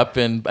grow up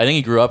in? I think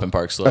he grew up in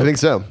Park Slope. I think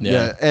so.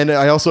 Yeah, and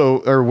I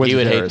also went he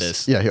to would Paris. hate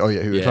this. Yeah. He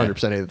would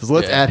 100% hate this.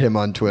 Let's add him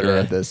on Twitter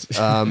at this.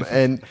 But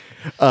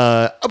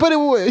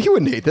he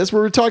wouldn't hate this. We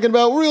were talking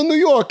about real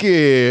New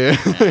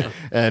Yorkie,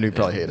 and he'd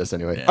probably hate us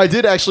anyway. Yeah. I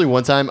did actually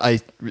one time.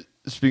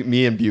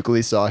 Me and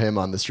Buckley saw him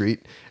on the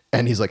street,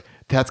 and he's like,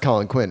 "That's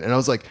Colin Quinn," and I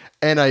was like,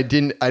 and I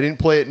didn't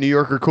play it New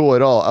Yorker cool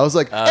at all. I was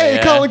like, "Hey,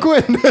 Colin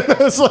Quinn,"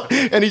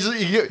 and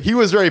he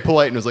was very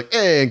polite and was like,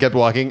 "Hey," and kept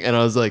walking, and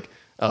I was like,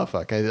 "Oh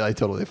fuck, I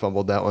totally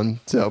fumbled that one."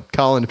 So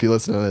Colin, if you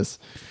listen to this,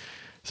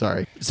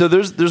 sorry. So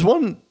there's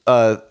one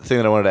thing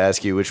that I wanted to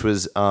ask you, which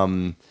was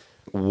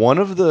one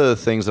of the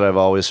things that I've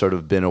always sort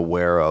of been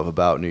aware of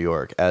about New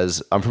York,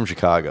 as I'm from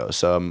Chicago,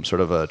 so I'm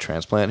sort of a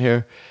transplant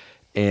here,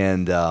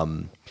 and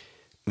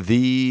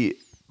the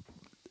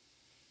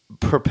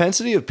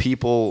propensity of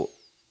people,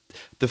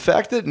 the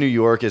fact that New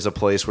York is a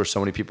place where so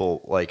many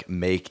people like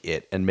make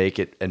it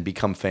and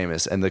become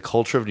famous, and the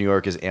culture of New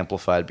York is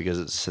amplified because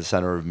it's the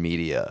center of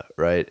media,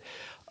 right?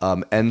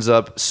 Ends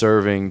up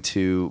serving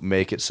to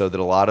make it so that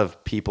a lot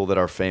of people that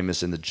are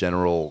famous in the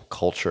general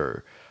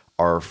culture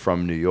are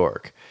from New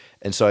York.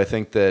 And so I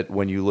think that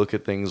when you look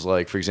at things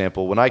like, for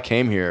example, when I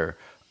came here,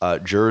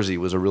 Jersey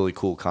was a really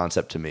cool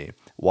concept to me.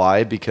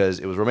 Why? Because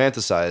it was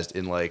romanticized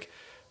in like,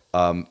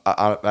 I'm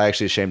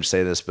actually ashamed to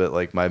say this, but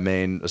like my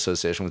main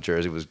association with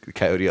Jersey was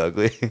Coyote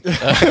Ugly,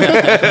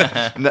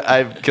 because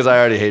I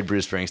already hate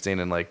Bruce Springsteen,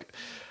 and like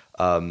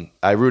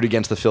I root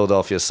against the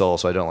Philadelphia Soul,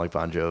 so I don't like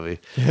Bon Jovi.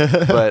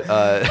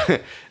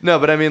 But no,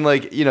 but I mean,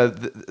 like, you know,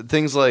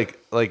 things like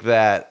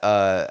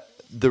that.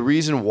 The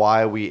reason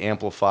why we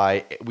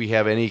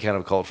have any kind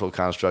of cultural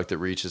construct that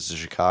reaches to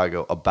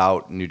Chicago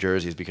about New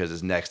Jersey is because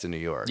it's next to New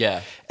York.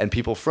 Yeah. And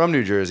people from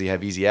New Jersey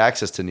have easy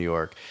access to New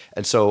York.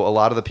 And so a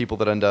lot of the people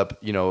that end up,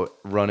 you know,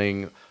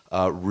 running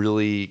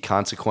really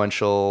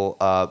consequential,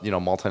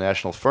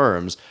 multinational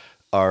firms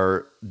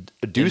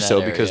do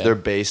so because they're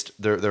based,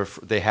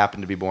 they happen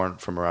to be born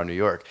from around New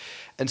York.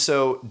 And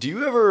so do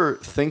you ever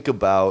think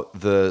about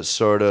the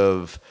sort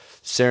of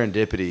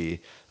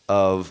serendipity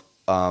of,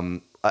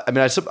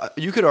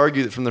 you could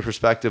argue that from the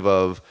perspective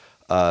of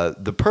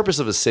the purpose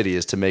of a city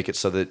is to make it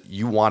so that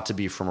you want to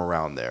be from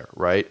around there,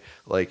 right?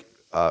 Like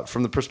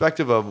from the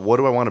perspective of what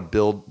do I want to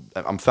build?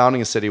 I'm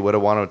founding a city. What do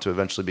I want it to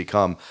eventually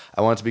become?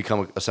 I want it to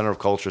become a center of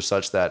culture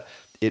such that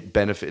it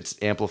benefits,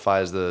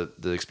 amplifies the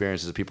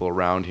experiences of people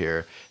around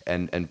here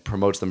and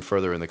promotes them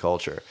further in the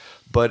culture.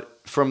 But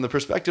from the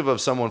perspective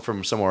of someone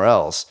from somewhere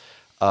else,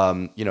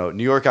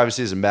 New York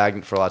obviously is a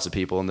magnet for lots of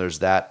people, and there's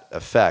that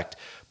effect.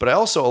 But a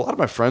lot of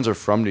my friends are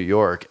from New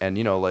York, and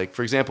like,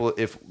 for example,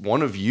 if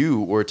one of you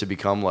were to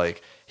become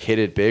like hit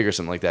it big or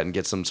something like that and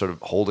get some sort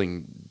of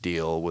holding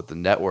deal with the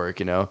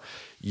network,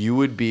 you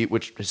would be,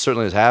 which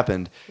certainly has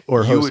happened,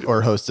 or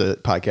host a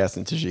podcast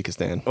in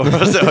Tajikistan.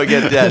 That's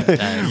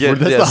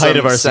the height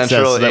of our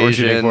Central that we're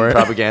shooting Asian for.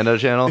 Propaganda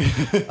channel.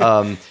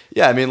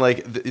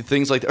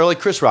 Things like, or like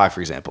Chris Rock,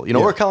 for example,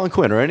 or Colin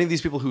Quinn, or any of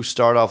these people who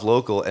start off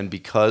local, and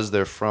because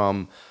they're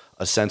from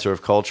a center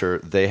of culture,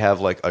 they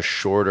have like a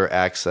shorter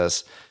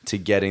access to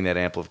getting that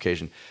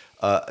amplification.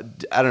 I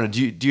don't know.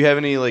 Do you have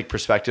any like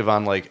perspective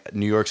on like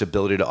New York's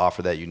ability to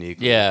offer that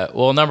uniquely? Yeah.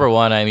 Well, number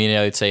one, I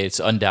would say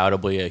it's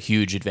undoubtedly a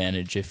huge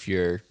advantage if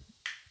you're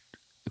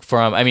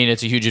from.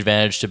 It's a huge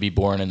advantage to be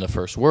born in the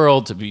first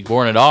world, to be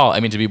born at all.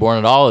 To be born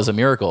at all is a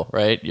miracle,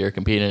 right? You're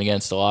competing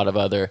against a lot of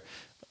other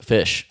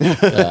fish, so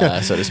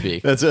to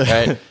speak. That's it.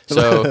 Right.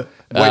 So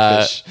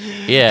whitefish.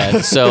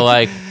 Yeah. So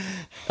like.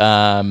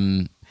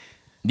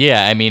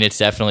 It's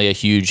definitely a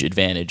huge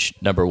advantage,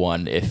 number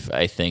one, if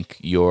I think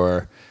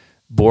you're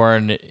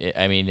born,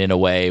 in a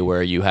way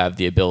where you have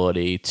the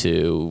ability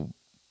to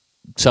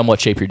somewhat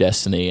shape your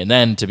destiny, and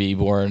then to be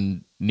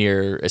born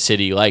near a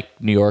city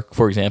like New York,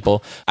 for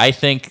example. I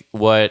think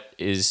what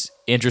is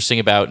interesting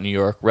about New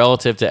York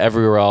relative to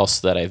everywhere else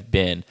that I've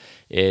been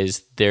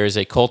is there's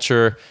a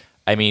culture,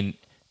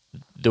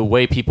 the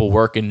way people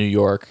work in New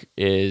York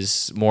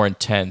is more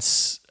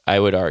intense, I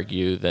would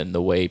argue, than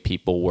the way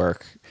people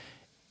work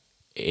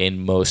in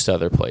most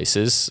other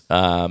places.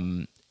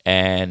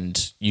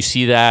 And you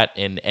see that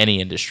in any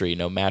industry,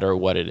 no matter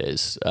what it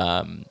is.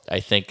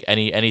 I think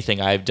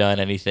anything I've done,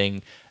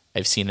 anything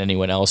I've seen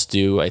anyone else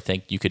do, I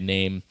think you could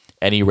name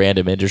any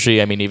random industry.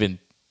 Even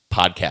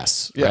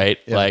podcasts, right?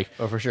 Yeah. Like,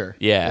 for sure.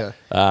 Yeah.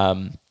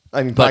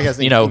 I mean, but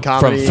podcasting, you know, and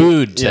comedy, from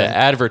food to yeah.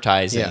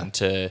 advertising Yeah.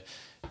 to,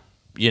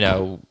 you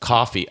know,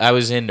 coffee. I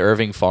was in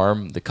Irving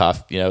Farm, the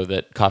coffee, you know,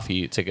 that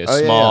coffee. It's like a Oh,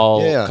 yeah,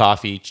 small yeah.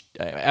 coffee.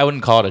 I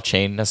wouldn't call it a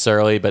chain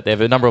necessarily, but they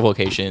have a number of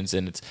locations,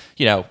 and it's,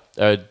 you know,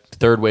 a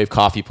third wave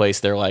coffee place.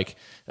 They're like,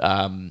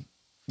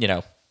 you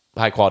know,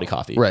 high quality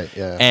coffee, Right,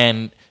 yeah.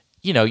 And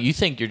you know, you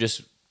think you're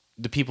just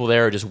the people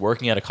there are just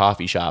working at a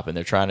coffee shop and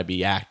they're trying to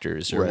be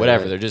actors or Right,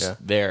 whatever. right, They're just yeah.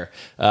 there.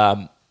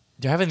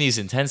 They're having these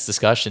intense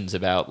discussions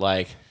about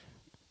like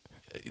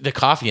the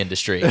coffee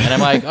industry, and I'm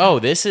like, oh,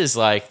 this is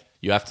like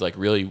you have to like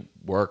really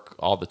work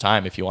all the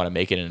time if you want to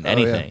make it in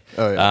anything.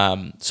 Oh,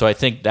 yeah. So I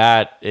think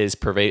that is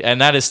pervasive, and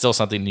that is still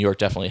something New York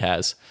definitely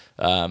has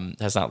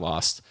not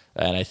lost.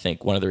 And I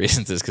think one of the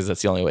reasons is because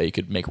that's the only way you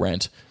could make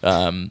rent.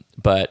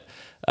 But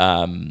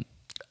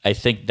I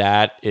think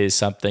that is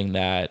something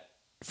that,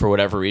 for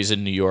whatever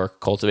reason, New York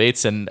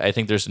cultivates, and I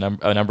think there's a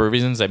number of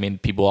reasons. I mean,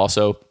 people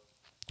also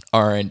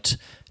aren't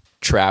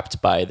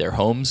trapped by their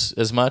homes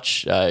as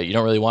much. You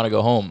don't really want to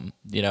go home,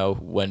 you know,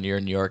 when you're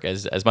in New York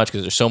as much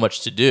because there's so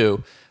much to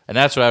do. And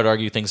that's what I would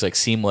argue things like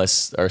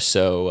Seamless are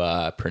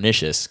so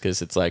pernicious,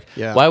 because it's like,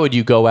 Yeah. why would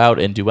you go out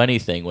and do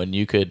anything when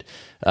you could,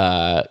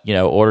 you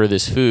know, order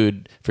this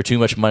food for too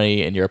much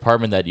money in your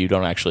apartment that you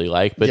don't actually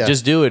like, but Yeah.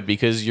 just do it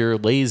because you're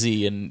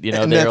lazy and, you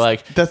know, And they're that's-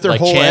 like, that's their like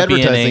whole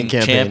advertising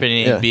campaign.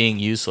 championing Yeah. being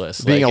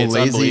useless. Being Like, a it's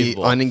lazy,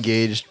 unbelievable.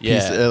 unengaged piece,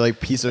 Yeah.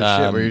 piece of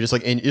shit, where you're just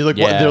like, and you're like,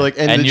 what? Yeah. They're like,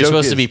 and the you're joke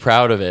supposed is, to be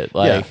proud of it.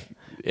 Like,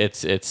 Yeah.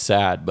 it's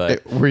sad,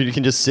 but where you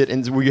can just sit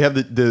and where you have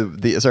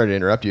the sorry to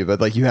interrupt you, but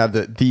like you have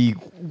the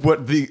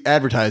what the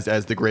advertised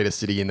as the greatest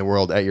city in the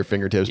world at your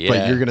fingertips, but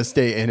Yeah. you're gonna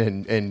stay in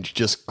and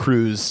just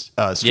cruise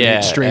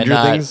yeah, Stranger and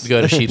not Things.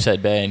 go to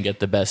Sheepshead Bay and get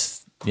the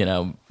best, you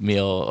know,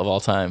 meal of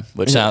all time,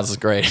 which sounds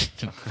great.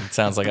 It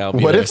sounds like I'll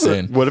be What there if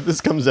soon. what if this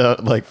comes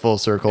out like full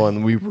circle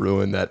and we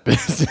ruin that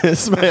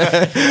business?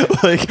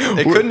 Like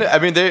It couldn't. I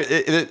mean,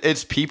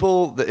 it's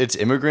people. It's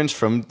immigrants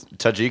from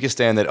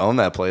Tajikistan that own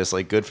that place.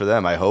 Like, good for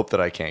them. I hope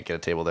that I can't get a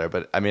table there.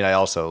 But I mean, I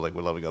also like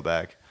would love to go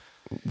back.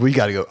 we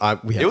got to go.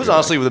 It was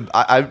honestly with.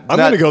 I'm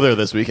gonna go there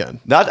this weekend.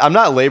 I'm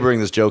not laboring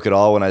this joke at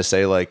all when I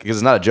say like, because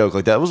it's not a joke.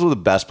 Like, that was one of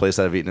the best places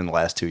I've eaten in the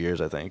last 2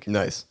 years, I think.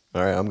 Nice.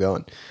 All right, I'm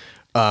going.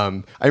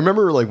 I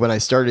remember like when I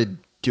started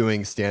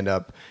doing stand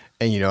up,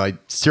 and you know, I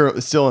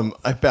still am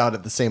about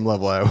at the same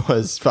level I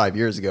was 5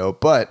 years ago,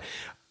 but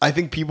I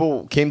think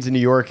people came to New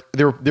York.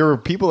 There were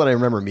people that I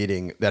remember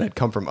meeting that had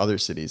come from other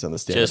cities on the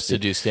stand Just to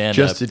do stand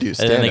up. Just to do And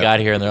stand then they up. got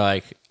here and they're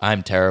like,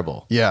 I'm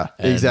terrible. Yeah,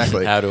 And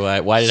exactly. why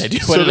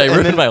did So I and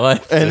ruin then- my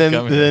life? And to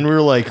come here? then we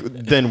were like,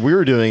 then we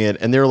were doing it,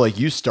 and they were like,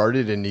 you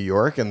started in New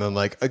York, and then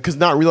like, because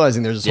not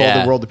realizing there's this whole Yeah.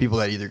 other world of people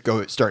that either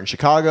go start in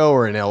Chicago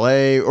or in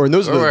LA or in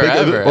those or are the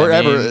wherever. big, or I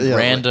ever, mean, yeah, like-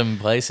 random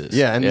places.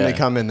 yeah, and then they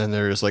come in, and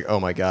they're just like, oh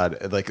my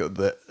god, like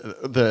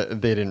they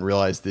didn't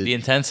realize The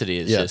intensity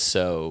is Yeah. just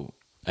so,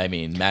 I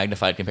mean,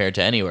 magnified compared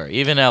to anywhere.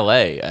 Even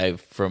LA,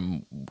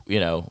 from, you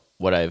know,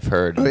 what I've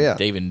heard, Oh, yeah.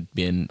 they've even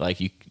been like,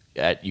 you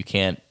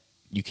can't,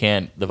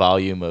 the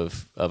volume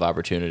of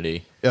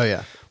opportunity. Oh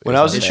yeah. When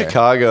I was in there.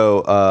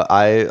 Chicago,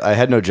 I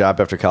had no job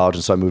after college,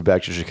 and so I moved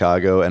back to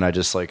Chicago, and I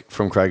just like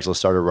from Craigslist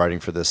started writing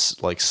for this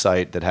like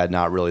site that had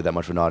not really that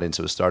much of an audience.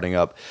 It was starting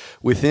up.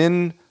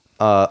 Within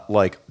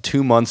like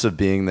 2 months of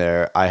being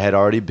there, I had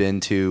already been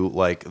to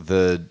like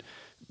the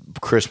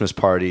Christmas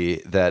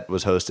party that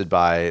was hosted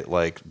by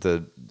like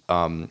the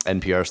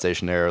NPR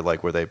station there,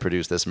 like where they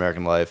produce This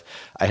American Life.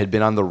 I had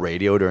been on the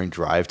radio during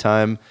drive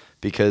time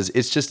because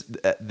it's just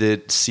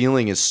the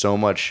ceiling is so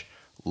much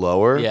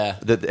lower. Yeah.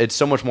 That it's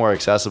so much more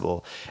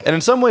accessible. And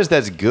in some ways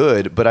that's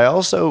good, but I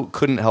also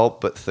couldn't help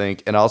but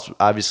think, and also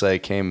obviously I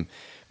came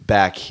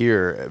back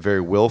here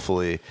very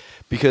willfully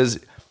because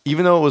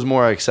even though it was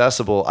more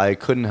accessible, I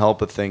couldn't help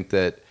but think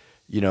that,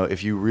 you know,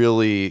 if you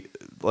really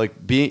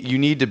you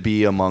need to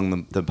be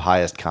among the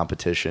highest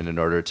competition in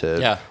order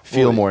to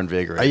feel more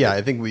invigorated. Yeah,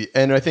 I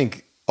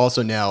think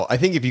also now, I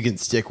think if you can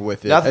stick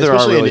with it, Not that there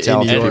aren't especially really in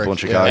talented New York, people in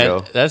Chicago.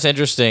 And that's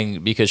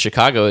interesting because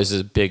Chicago is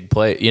a big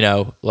place, you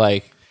know,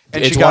 like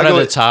And it's Chicago- one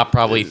of the top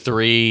probably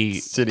 3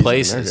 Cities in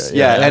places. America,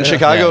 Yeah, and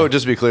Chicago, Yeah.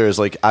 just to be clear, is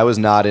like I was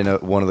not in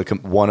one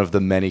of the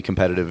many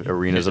competitive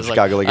arenas of It's like,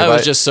 Chicago. Like I if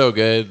was just so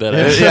good that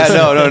I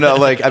yeah, no.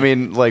 Like, I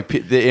mean, like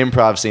the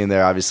improv scene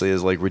there obviously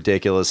is like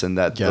ridiculous, and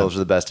that Yeah. those are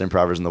the best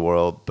improvers in the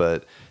world.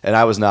 And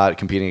I was not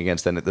competing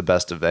against the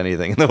best of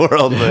anything in the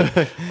world.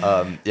 But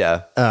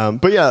yeah,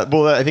 but yeah,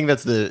 well, I think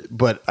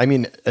but I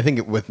mean, I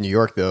think with New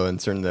York though, and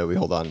certainly that we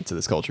hold on to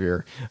this culture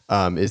here,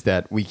 is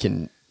that we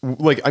can,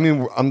 like, I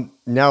mean,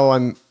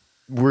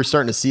 we're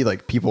starting to see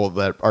like people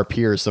that are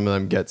peers, some of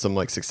them get some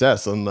like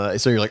success, and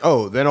so you're like,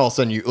 oh, then all of a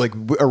sudden you like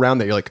around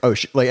that you're like, oh,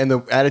 like, and the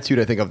attitude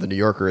I think of the New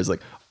Yorker is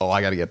like, oh, I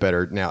got to get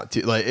better now.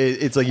 Too. Like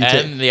it's like you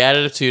and the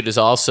attitude is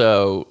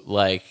also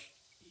like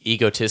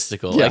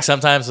egotistical. Yeah. Like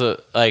sometimes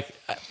like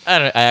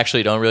I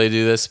actually don't really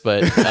do this,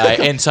 but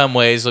in some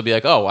ways will be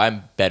like, oh,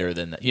 I'm better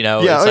than that. You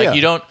know, Yeah, it's oh, like yeah.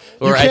 you don't,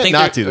 or You I can't think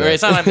not do or that.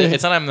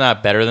 it's not I'm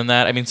not better than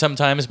that. I mean,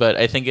 sometimes, but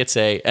I think it's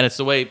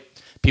the way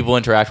people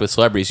interact with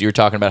celebrities. You were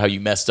talking about how you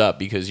messed up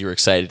because you were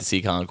excited to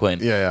see Colin Quinn.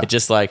 Yeah. It's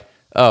just like,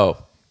 oh,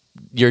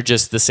 you're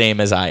just the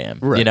same as I am.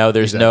 Right, You know,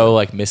 there's exactly. no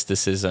like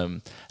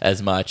mysticism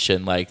as much.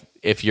 And like,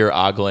 if you're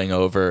ogling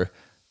over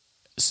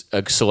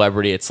a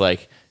celebrity, it's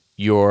like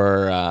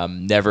you're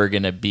never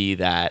going to be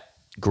that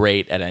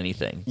great at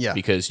anything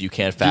because you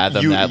can't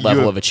fathom that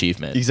level of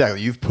achievement.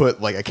 Exactly. You've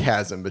put like a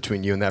chasm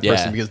between you and that Yeah.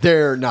 person because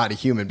they're not a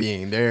human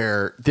being.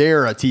 They're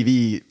a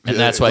TV. And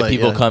that's why like,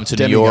 people come to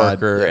New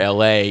demigod. York or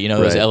LA, you know,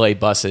 those Right. LA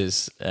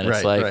buses. And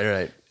it's like,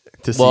 right.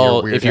 To see your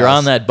well, weird if you're house.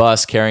 on that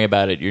bus caring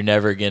about it, you're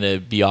never going to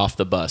be off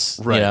the bus,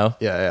 Right. you know?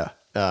 Yeah.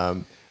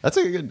 That's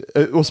a good.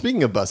 Well,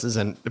 speaking of buses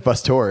and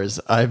bus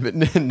tours, I've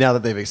been, now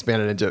that they've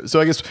expanded into.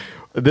 So I guess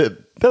that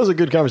was a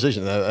good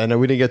conversation. I know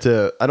we didn't get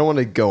to. I don't want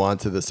to go on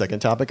to the second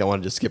topic. I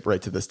want to just skip right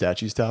to the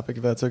statues topic,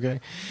 if that's okay,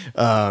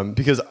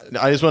 because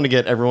I just want to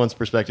get everyone's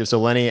perspective.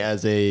 So Lenny,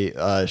 as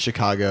a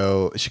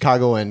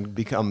Chicagoan,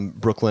 become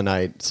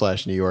Brooklynite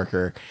 / New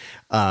Yorker,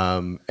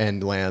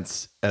 and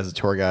Lance as a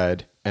tour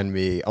guide. And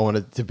me, I want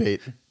to debate.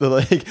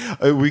 Like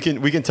we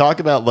can talk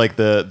about like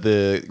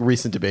the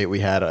recent debate we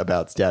had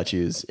about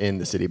statues in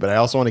the city, but I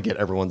also want to get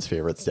everyone's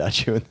favorite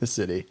statue in the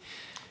city.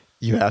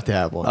 You have to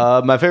have one.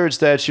 My favorite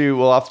statue,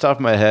 well, off the top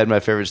of my head, my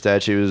favorite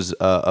statue is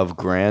of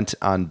Grant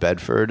on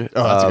Bedford.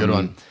 Oh, that's a good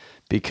one.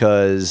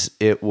 Because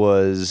it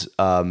was,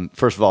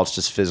 first of all, it's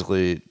just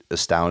physically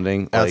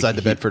astounding. Outside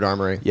the Bedford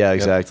Armory. Yeah, Yep.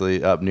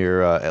 exactly. Up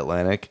near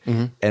Atlantic.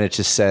 And it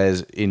just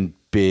says in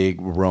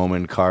big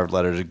Roman carved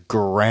letters,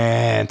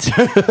 Grant.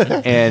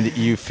 And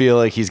you feel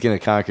like he's going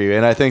to conquer you.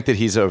 And I think that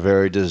he's a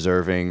very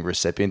deserving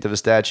recipient of a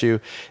statue.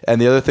 And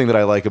the other thing that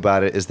I like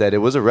about it is that it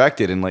was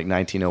erected in like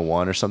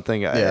 1901 or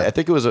something. Yeah. I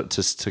think it was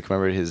to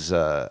commemorate his,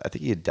 I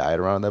think he had died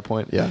around that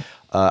point. Yeah.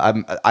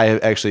 I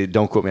actually,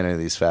 don't quote me on any of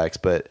these facts,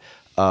 but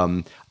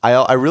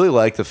I really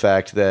like the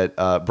fact that,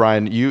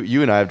 Brian,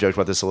 you and I have joked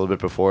about this a little bit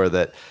before,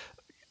 that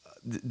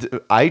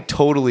I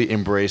totally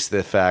embrace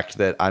the fact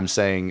that I'm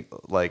saying,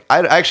 like, I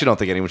actually don't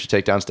think anyone should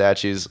take down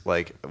statues.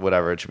 Like,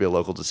 whatever, it should be a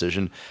local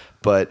decision.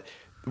 But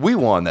we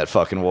won that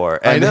fucking war.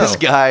 And know. this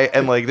guy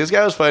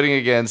was fighting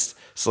against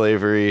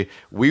slavery.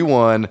 We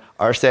won.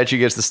 Our statue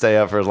gets to stay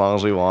up for as long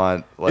as we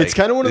want. Like, It's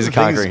kind of one of he's the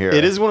a conquering things. hero.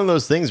 It is one of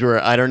those things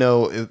where I don't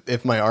know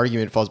if my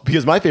argument falls,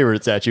 because my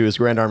favorite statue is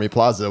Grand Army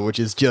Plaza, which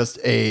is just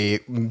a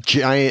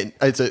giant.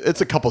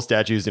 It's a couple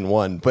statues in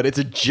one, but it's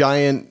a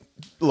giant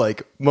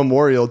like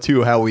memorial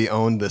to how we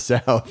owned the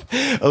South.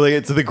 Like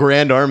it's the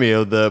Grand Army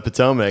of the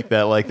Potomac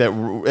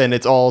and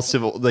it's all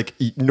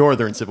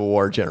Northern Civil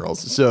War generals.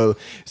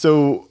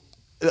 So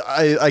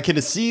I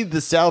can see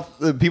the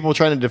South people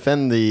trying to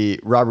defend the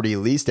Robert E.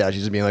 Lee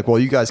statues and being like, well,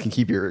 you guys can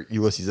keep your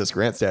Ulysses S.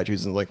 Grant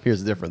statues, and like,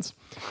 here's the difference,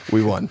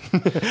 we won.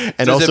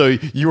 And also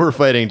you were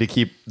fighting to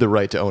keep the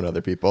right to own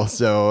other people.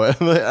 So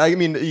I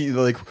mean,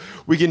 like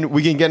we can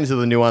get into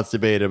the nuanced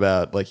debate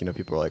about, like, you know,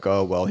 people are like,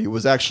 oh well, he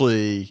was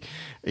actually,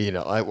 you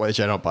know, which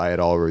I don't buy at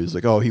all, where he's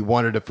like, oh, he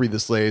wanted to free the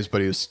slaves, but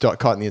he was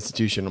caught in the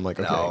institution. I'm like,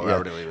 okay, No, yeah.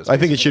 Robert E. Lee was I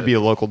think it should basically be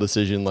a local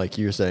decision, like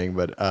you're saying,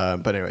 but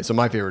anyway, so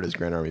my favorite is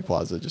Grand Army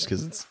Plaza, just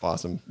because it's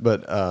awesome.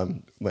 But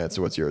Lance,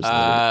 what's yours?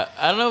 I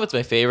don't know if it's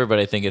my favorite, but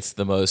I think it's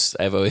the most.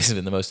 I've always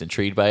been the most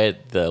intrigued by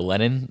it. The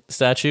Lenin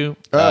statue.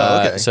 Oh,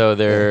 okay. So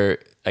there,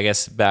 I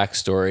guess,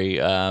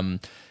 backstory.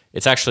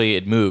 It's actually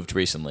it moved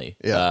recently.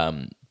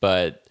 Yeah.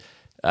 But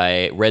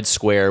Red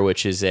Square,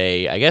 which is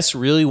I guess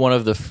really one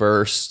of the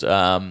first.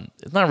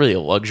 It's not really a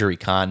luxury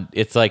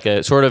It's like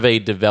a sort of a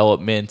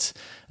development.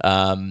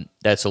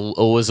 That's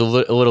was a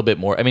little bit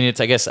more. I mean,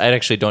 I guess I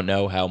actually don't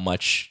know how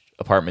much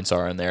apartments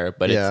are in there,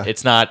 but Yeah.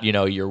 it's not, you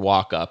know, your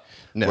walk up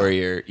No. where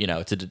you're, you know,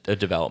 it's a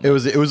development.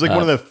 It was like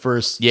one of the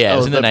first. yeah, it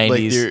was in the like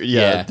 90s.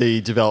 Yeah.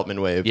 The development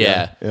wave.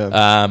 Yeah.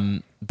 yeah.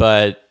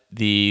 But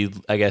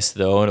I guess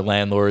the owner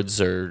landlords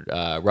are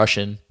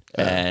Russian,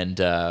 and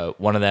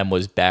one of them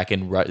was back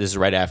in. This is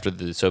right after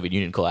the Soviet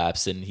Union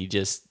collapsed, and he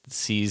just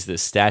sees the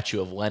statue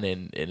of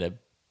Lenin in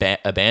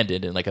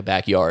abandoned in like a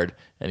backyard,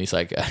 and he's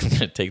like, I'm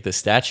gonna take this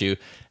statue.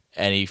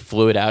 And he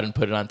flew it out and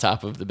put it on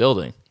top of the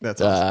building. That's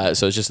awesome.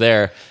 So it's just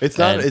there. It's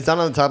not on the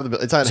top of the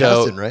building. It's on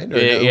Houston, right? Or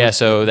Yeah.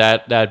 So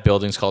that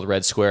building's called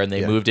Red Square, and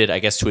they moved it, I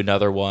guess, to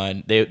another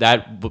one.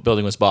 That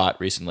building was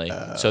bought recently,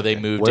 so they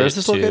moved Where it is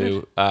this to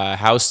located?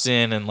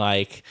 Houston and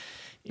like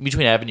in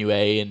between Avenue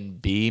A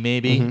and B,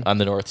 maybe on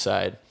the north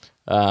side.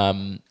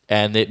 And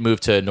it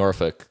moved to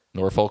Norfolk,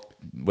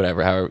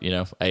 whatever. However, you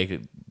know,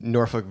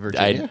 Norfolk,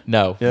 Virginia.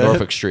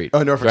 Norfolk Street.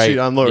 Oh, Norfolk right? Street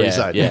on Lower Yeah, East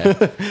Side.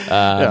 Yeah.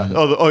 Yeah.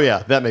 Oh,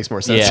 yeah. That makes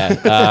more sense.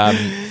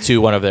 Yeah,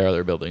 to one of their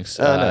other buildings.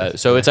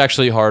 Nice. So it's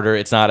actually harder.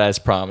 It's not as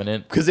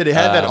prominent. Because it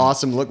had that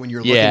awesome look when you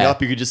were looking yeah.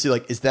 up. You could just see,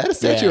 like, is that a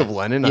statue Yeah. of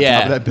Lenin on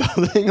Yeah. top of that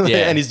building?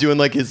 Yeah. And he's doing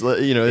like his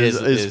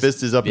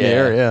fist is up in the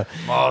air. Yeah.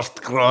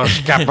 Most gross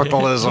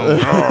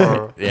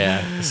capitalism.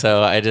 Yeah.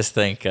 So I just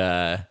think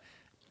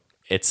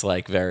it's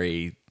like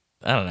very,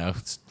 I don't know,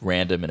 it's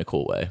random in a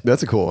cool way.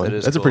 That's a cool one.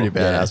 is That's a pretty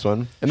cool. badass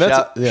one. And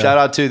that's Shout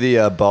out to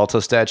the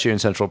Balto statue in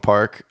Central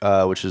Park,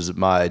 which is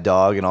my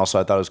dog. And also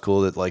I thought it was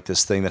cool that like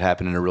this thing that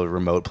happened in a really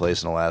remote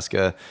place in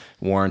Alaska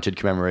warranted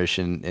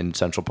commemoration in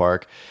Central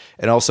Park.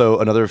 And also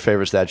another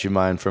favorite statue of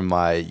mine from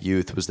my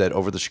youth was that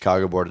over the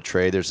Chicago Board of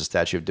Trade, there's a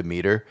statue of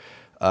Demeter.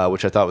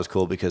 which I thought was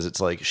cool because it's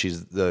like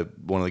she's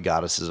one of the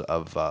goddesses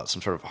of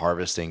some sort of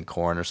harvesting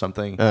corn or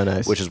something. Oh,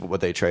 nice. Which is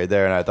what they trade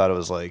there, and I thought it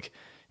was like,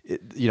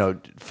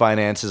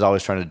 finance is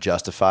always trying to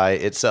justify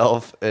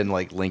itself and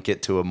like link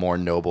it to a more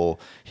noble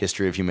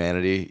history of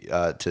humanity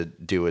to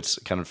do its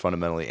kind of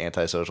fundamentally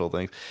antisocial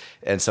things.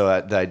 And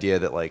so the idea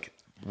that like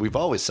we've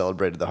always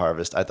celebrated the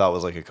harvest, I thought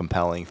was like a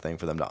compelling thing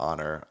for them to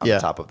honor on the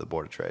top of the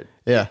Board of Trade.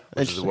 Yeah,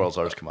 which is the world's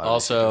largest commodity.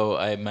 Also,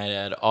 I might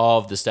add all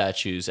of the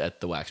statues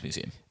at the Wax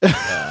Museum.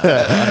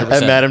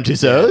 At Madame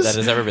Tussauds? That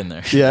has ever been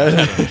there.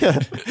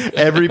 Yeah.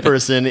 Every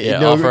person.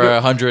 All for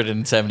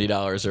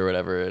 $170 or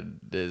whatever it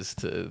is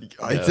to.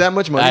 It's that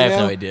much money I have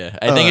now? no idea.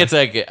 I think it's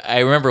like, I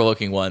remember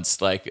looking once,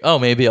 like, oh,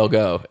 maybe I'll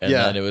go. And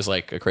Yeah. then it was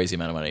like a crazy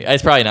amount of money.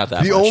 It's probably not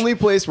that The much. only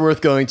place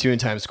worth going to in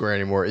Times Square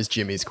anymore is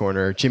Jimmy's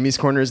Corner. Jimmy's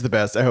Corner is the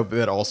best. I hope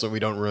that also we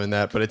don't ruin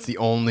that, but it's the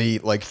only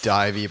like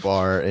divey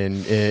bar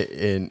in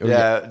You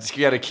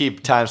got to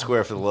keep Times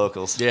Square for the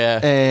locals. Yeah.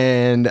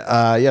 And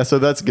so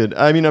that's good.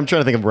 I mean, I'm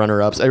trying to think of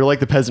runner-ups. I like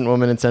the Peasant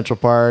Woman in Central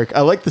Park.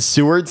 I like the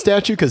Seward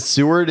statue because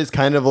Seward is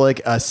kind of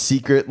like a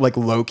secret, like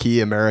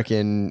low-key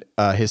American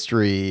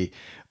history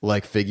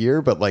like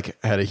figure, but like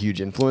had a huge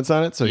influence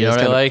on it. So You know what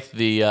I kinda, like?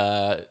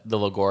 The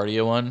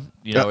LaGuardia one.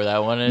 You know where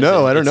that one is?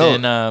 No, I don't know. It's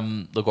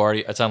in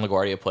LaGuardia. It's on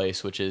LaGuardia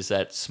Place, which is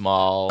that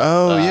small.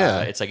 Oh,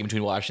 yeah. It's like in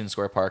between Washington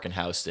Square Park and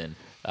Houston.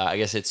 I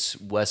guess it's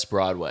West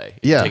Broadway.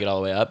 Yeah. Take it all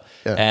the way up.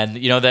 Yeah. And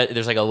you know that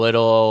there's like a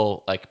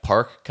little like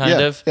park kind Yeah,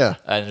 of. yeah.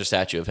 And there's a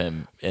statue of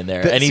him in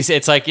there. That's- And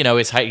it's like,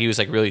 his height, he was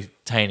like really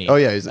tiny. Oh,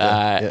 yeah,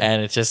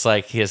 And it's just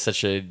like he has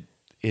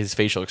his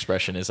facial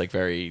expression is like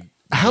very.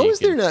 How unique is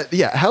there and- not?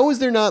 Yeah, how is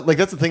there not? Like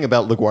that's the thing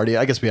about LaGuardia.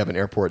 I guess we have an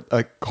airport,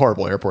 a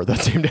horrible airport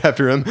that's named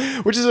after him,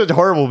 which is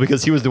horrible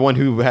because he was the one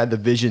who had the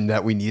vision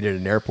that we needed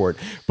an airport.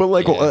 But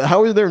like, Yeah.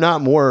 how is there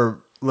not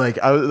more? Like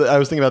I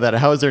was thinking about that.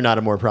 How is there not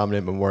a more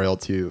prominent memorial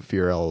to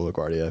Fiorello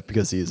LaGuardia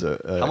because he's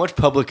How much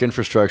public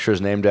infrastructure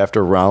is named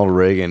after Ronald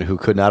Reagan, who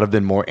could not have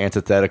been more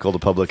antithetical to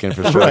public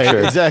infrastructure?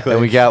 Right, exactly.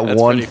 And we got That's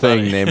one pretty thing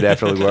funny. named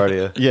after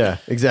LaGuardia. Yeah,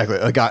 exactly.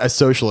 A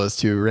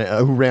socialist who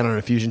ran on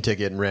a fusion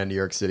ticket and ran New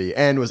York City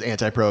and was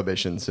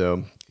anti-prohibition.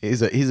 So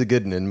he's a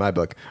good one in my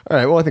book. All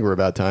right, well I think we're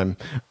about time.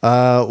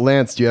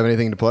 Lance, do you have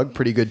anything to plug?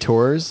 Pretty good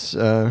tours.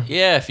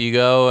 Yeah, if you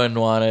go and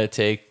want to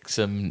take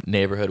some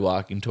neighborhood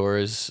walking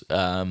tours,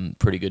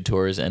 pretty good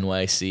tours,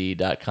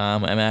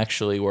 nyc.com. I'm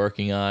actually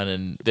working on,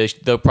 and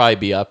they'll probably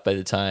be up by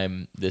the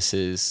time this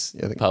is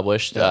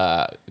published,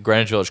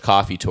 Greenwich Village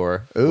Coffee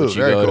Tour, Ooh, which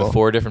you very go cool. to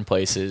 4 different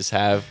places,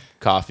 have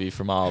coffee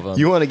from all of them.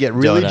 You want to get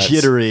really Donuts.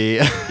 jittery.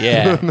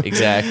 Yeah,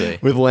 exactly.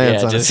 With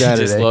Lance on a just,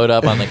 Saturday. Just load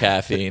up on the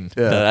caffeine.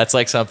 Yeah. No, that's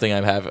like something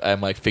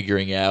I'm like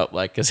figuring out,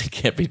 like, because it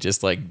can't be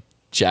just like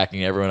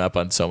jacking everyone up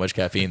on so much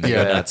caffeine. They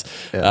go nuts.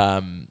 Yeah.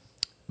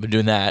 Been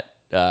doing that.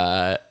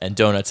 And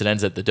donuts. It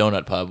ends at the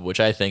Donut Pub, which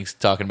I think's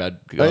talking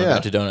about going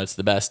back to donuts,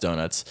 the best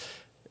donuts.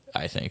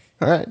 I think.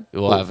 All right,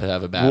 We'll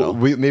have a battle.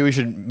 Maybe we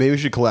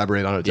should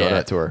collaborate on a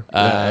donut tour.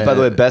 By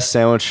the way, best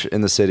sandwich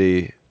in the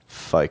city,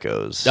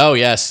 FICO's. Oh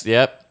yes,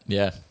 yep,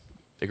 yeah,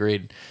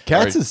 agreed.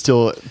 Katz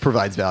still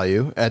provides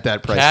value at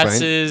that price Katz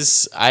point.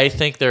 is. I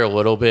think they're a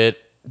little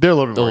bit, They're a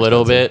little bit,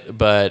 more expensive.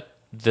 but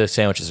the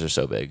sandwiches are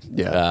so big.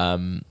 Yeah.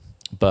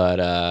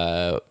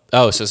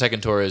 So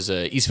second tour is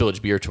East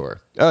Village Beer Tour.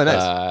 Oh,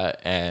 nice.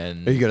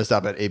 And Are you gonna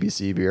stop at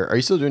ABC Beer? Are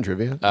you still doing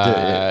trivia?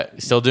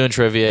 still doing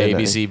trivia, Yeah,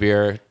 ABC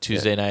Beer,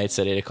 Tuesday nights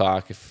at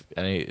 8:00.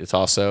 It's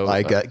also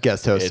I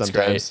guest host it's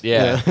sometimes. Great.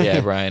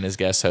 Yeah, Brian is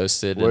guest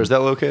hosted. Where's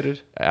that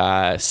located?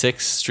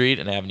 6th Street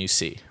and Avenue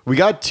C. We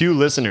got 2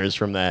 listeners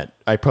from that.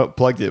 I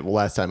plugged it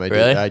last time I did.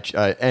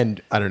 Really?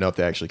 And I don't know if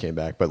they actually came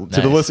back, but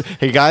to the Nice. listen,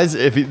 hey guys,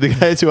 if the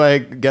guys who I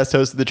guest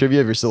hosted the trivia,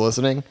 if you're still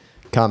listening,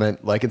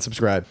 comment, like, and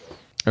subscribe.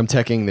 I'm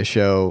teching the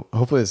show.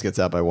 Hopefully this gets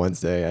out by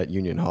Wednesday at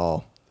Union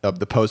Hall.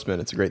 The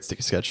Postman. It's a great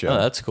sketch show. Oh,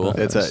 that's cool.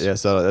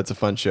 So that's a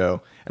fun show.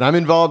 And I'm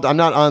involved. I'm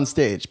not on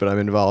stage, but I'm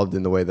involved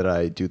in the way that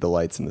I do the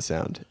lights and the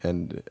sound.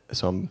 And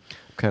so I'm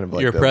kind of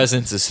like Your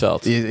presence is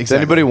felt. Exactly. If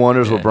anybody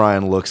wonders Yeah. what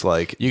Brian looks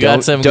like, You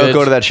got some don't good-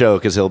 go to that show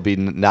because he'll be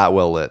not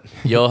well lit.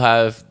 You'll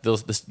have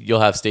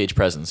stage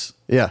presence.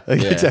 Yeah,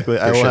 exactly.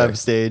 I will sure. have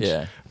stage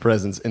Yeah.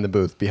 presence in the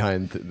booth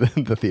behind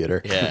the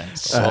theater. Yeah.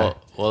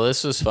 Well,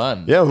 this was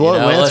fun. Yeah, well,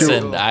 Lance,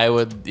 listen, I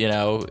would,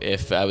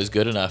 if I was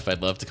good enough,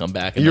 I'd love to come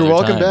back. You're another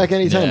welcome time. back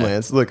anytime, Yeah.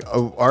 Lance. Look,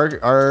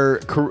 our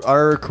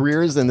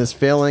careers in this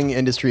failing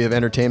industry of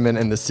entertainment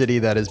and the city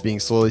that is being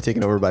slowly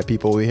taken over by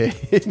people we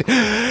hate.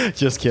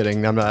 Just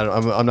kidding. I'm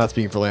not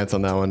speaking for Lance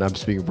on that one. I'm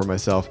speaking for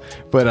myself.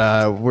 But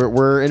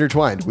we're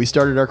intertwined. We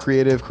started our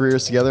creative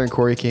careers together in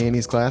Corey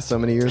Kahaney's class so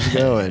many years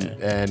ago,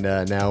 and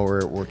now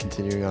we're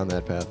continuing on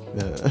that path.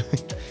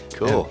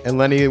 Cool. And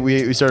Lenny,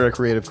 we started our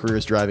creative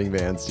careers driving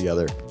vans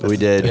together. We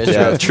did.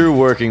 Yeah, Yeah, true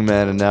working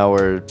men, and now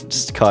we're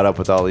just caught up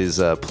with all these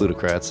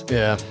plutocrats.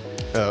 Yeah.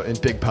 Oh, and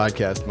big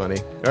podcast money.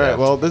 All right.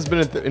 Well, this has been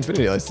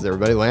Infinity License,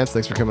 everybody. Lance,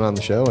 thanks for coming on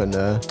the show. And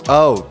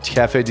Oh,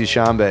 Cafe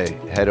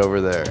Duchambe, head over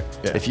there.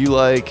 Yeah. If you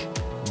like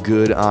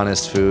good,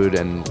 honest food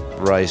and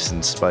rice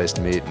and spiced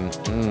meat,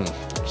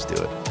 just do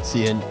it.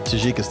 see you in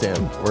Tajikistan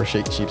or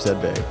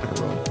Sheepshead Bay,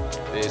 everyone.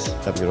 Peace. Peace.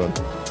 Have a good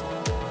one.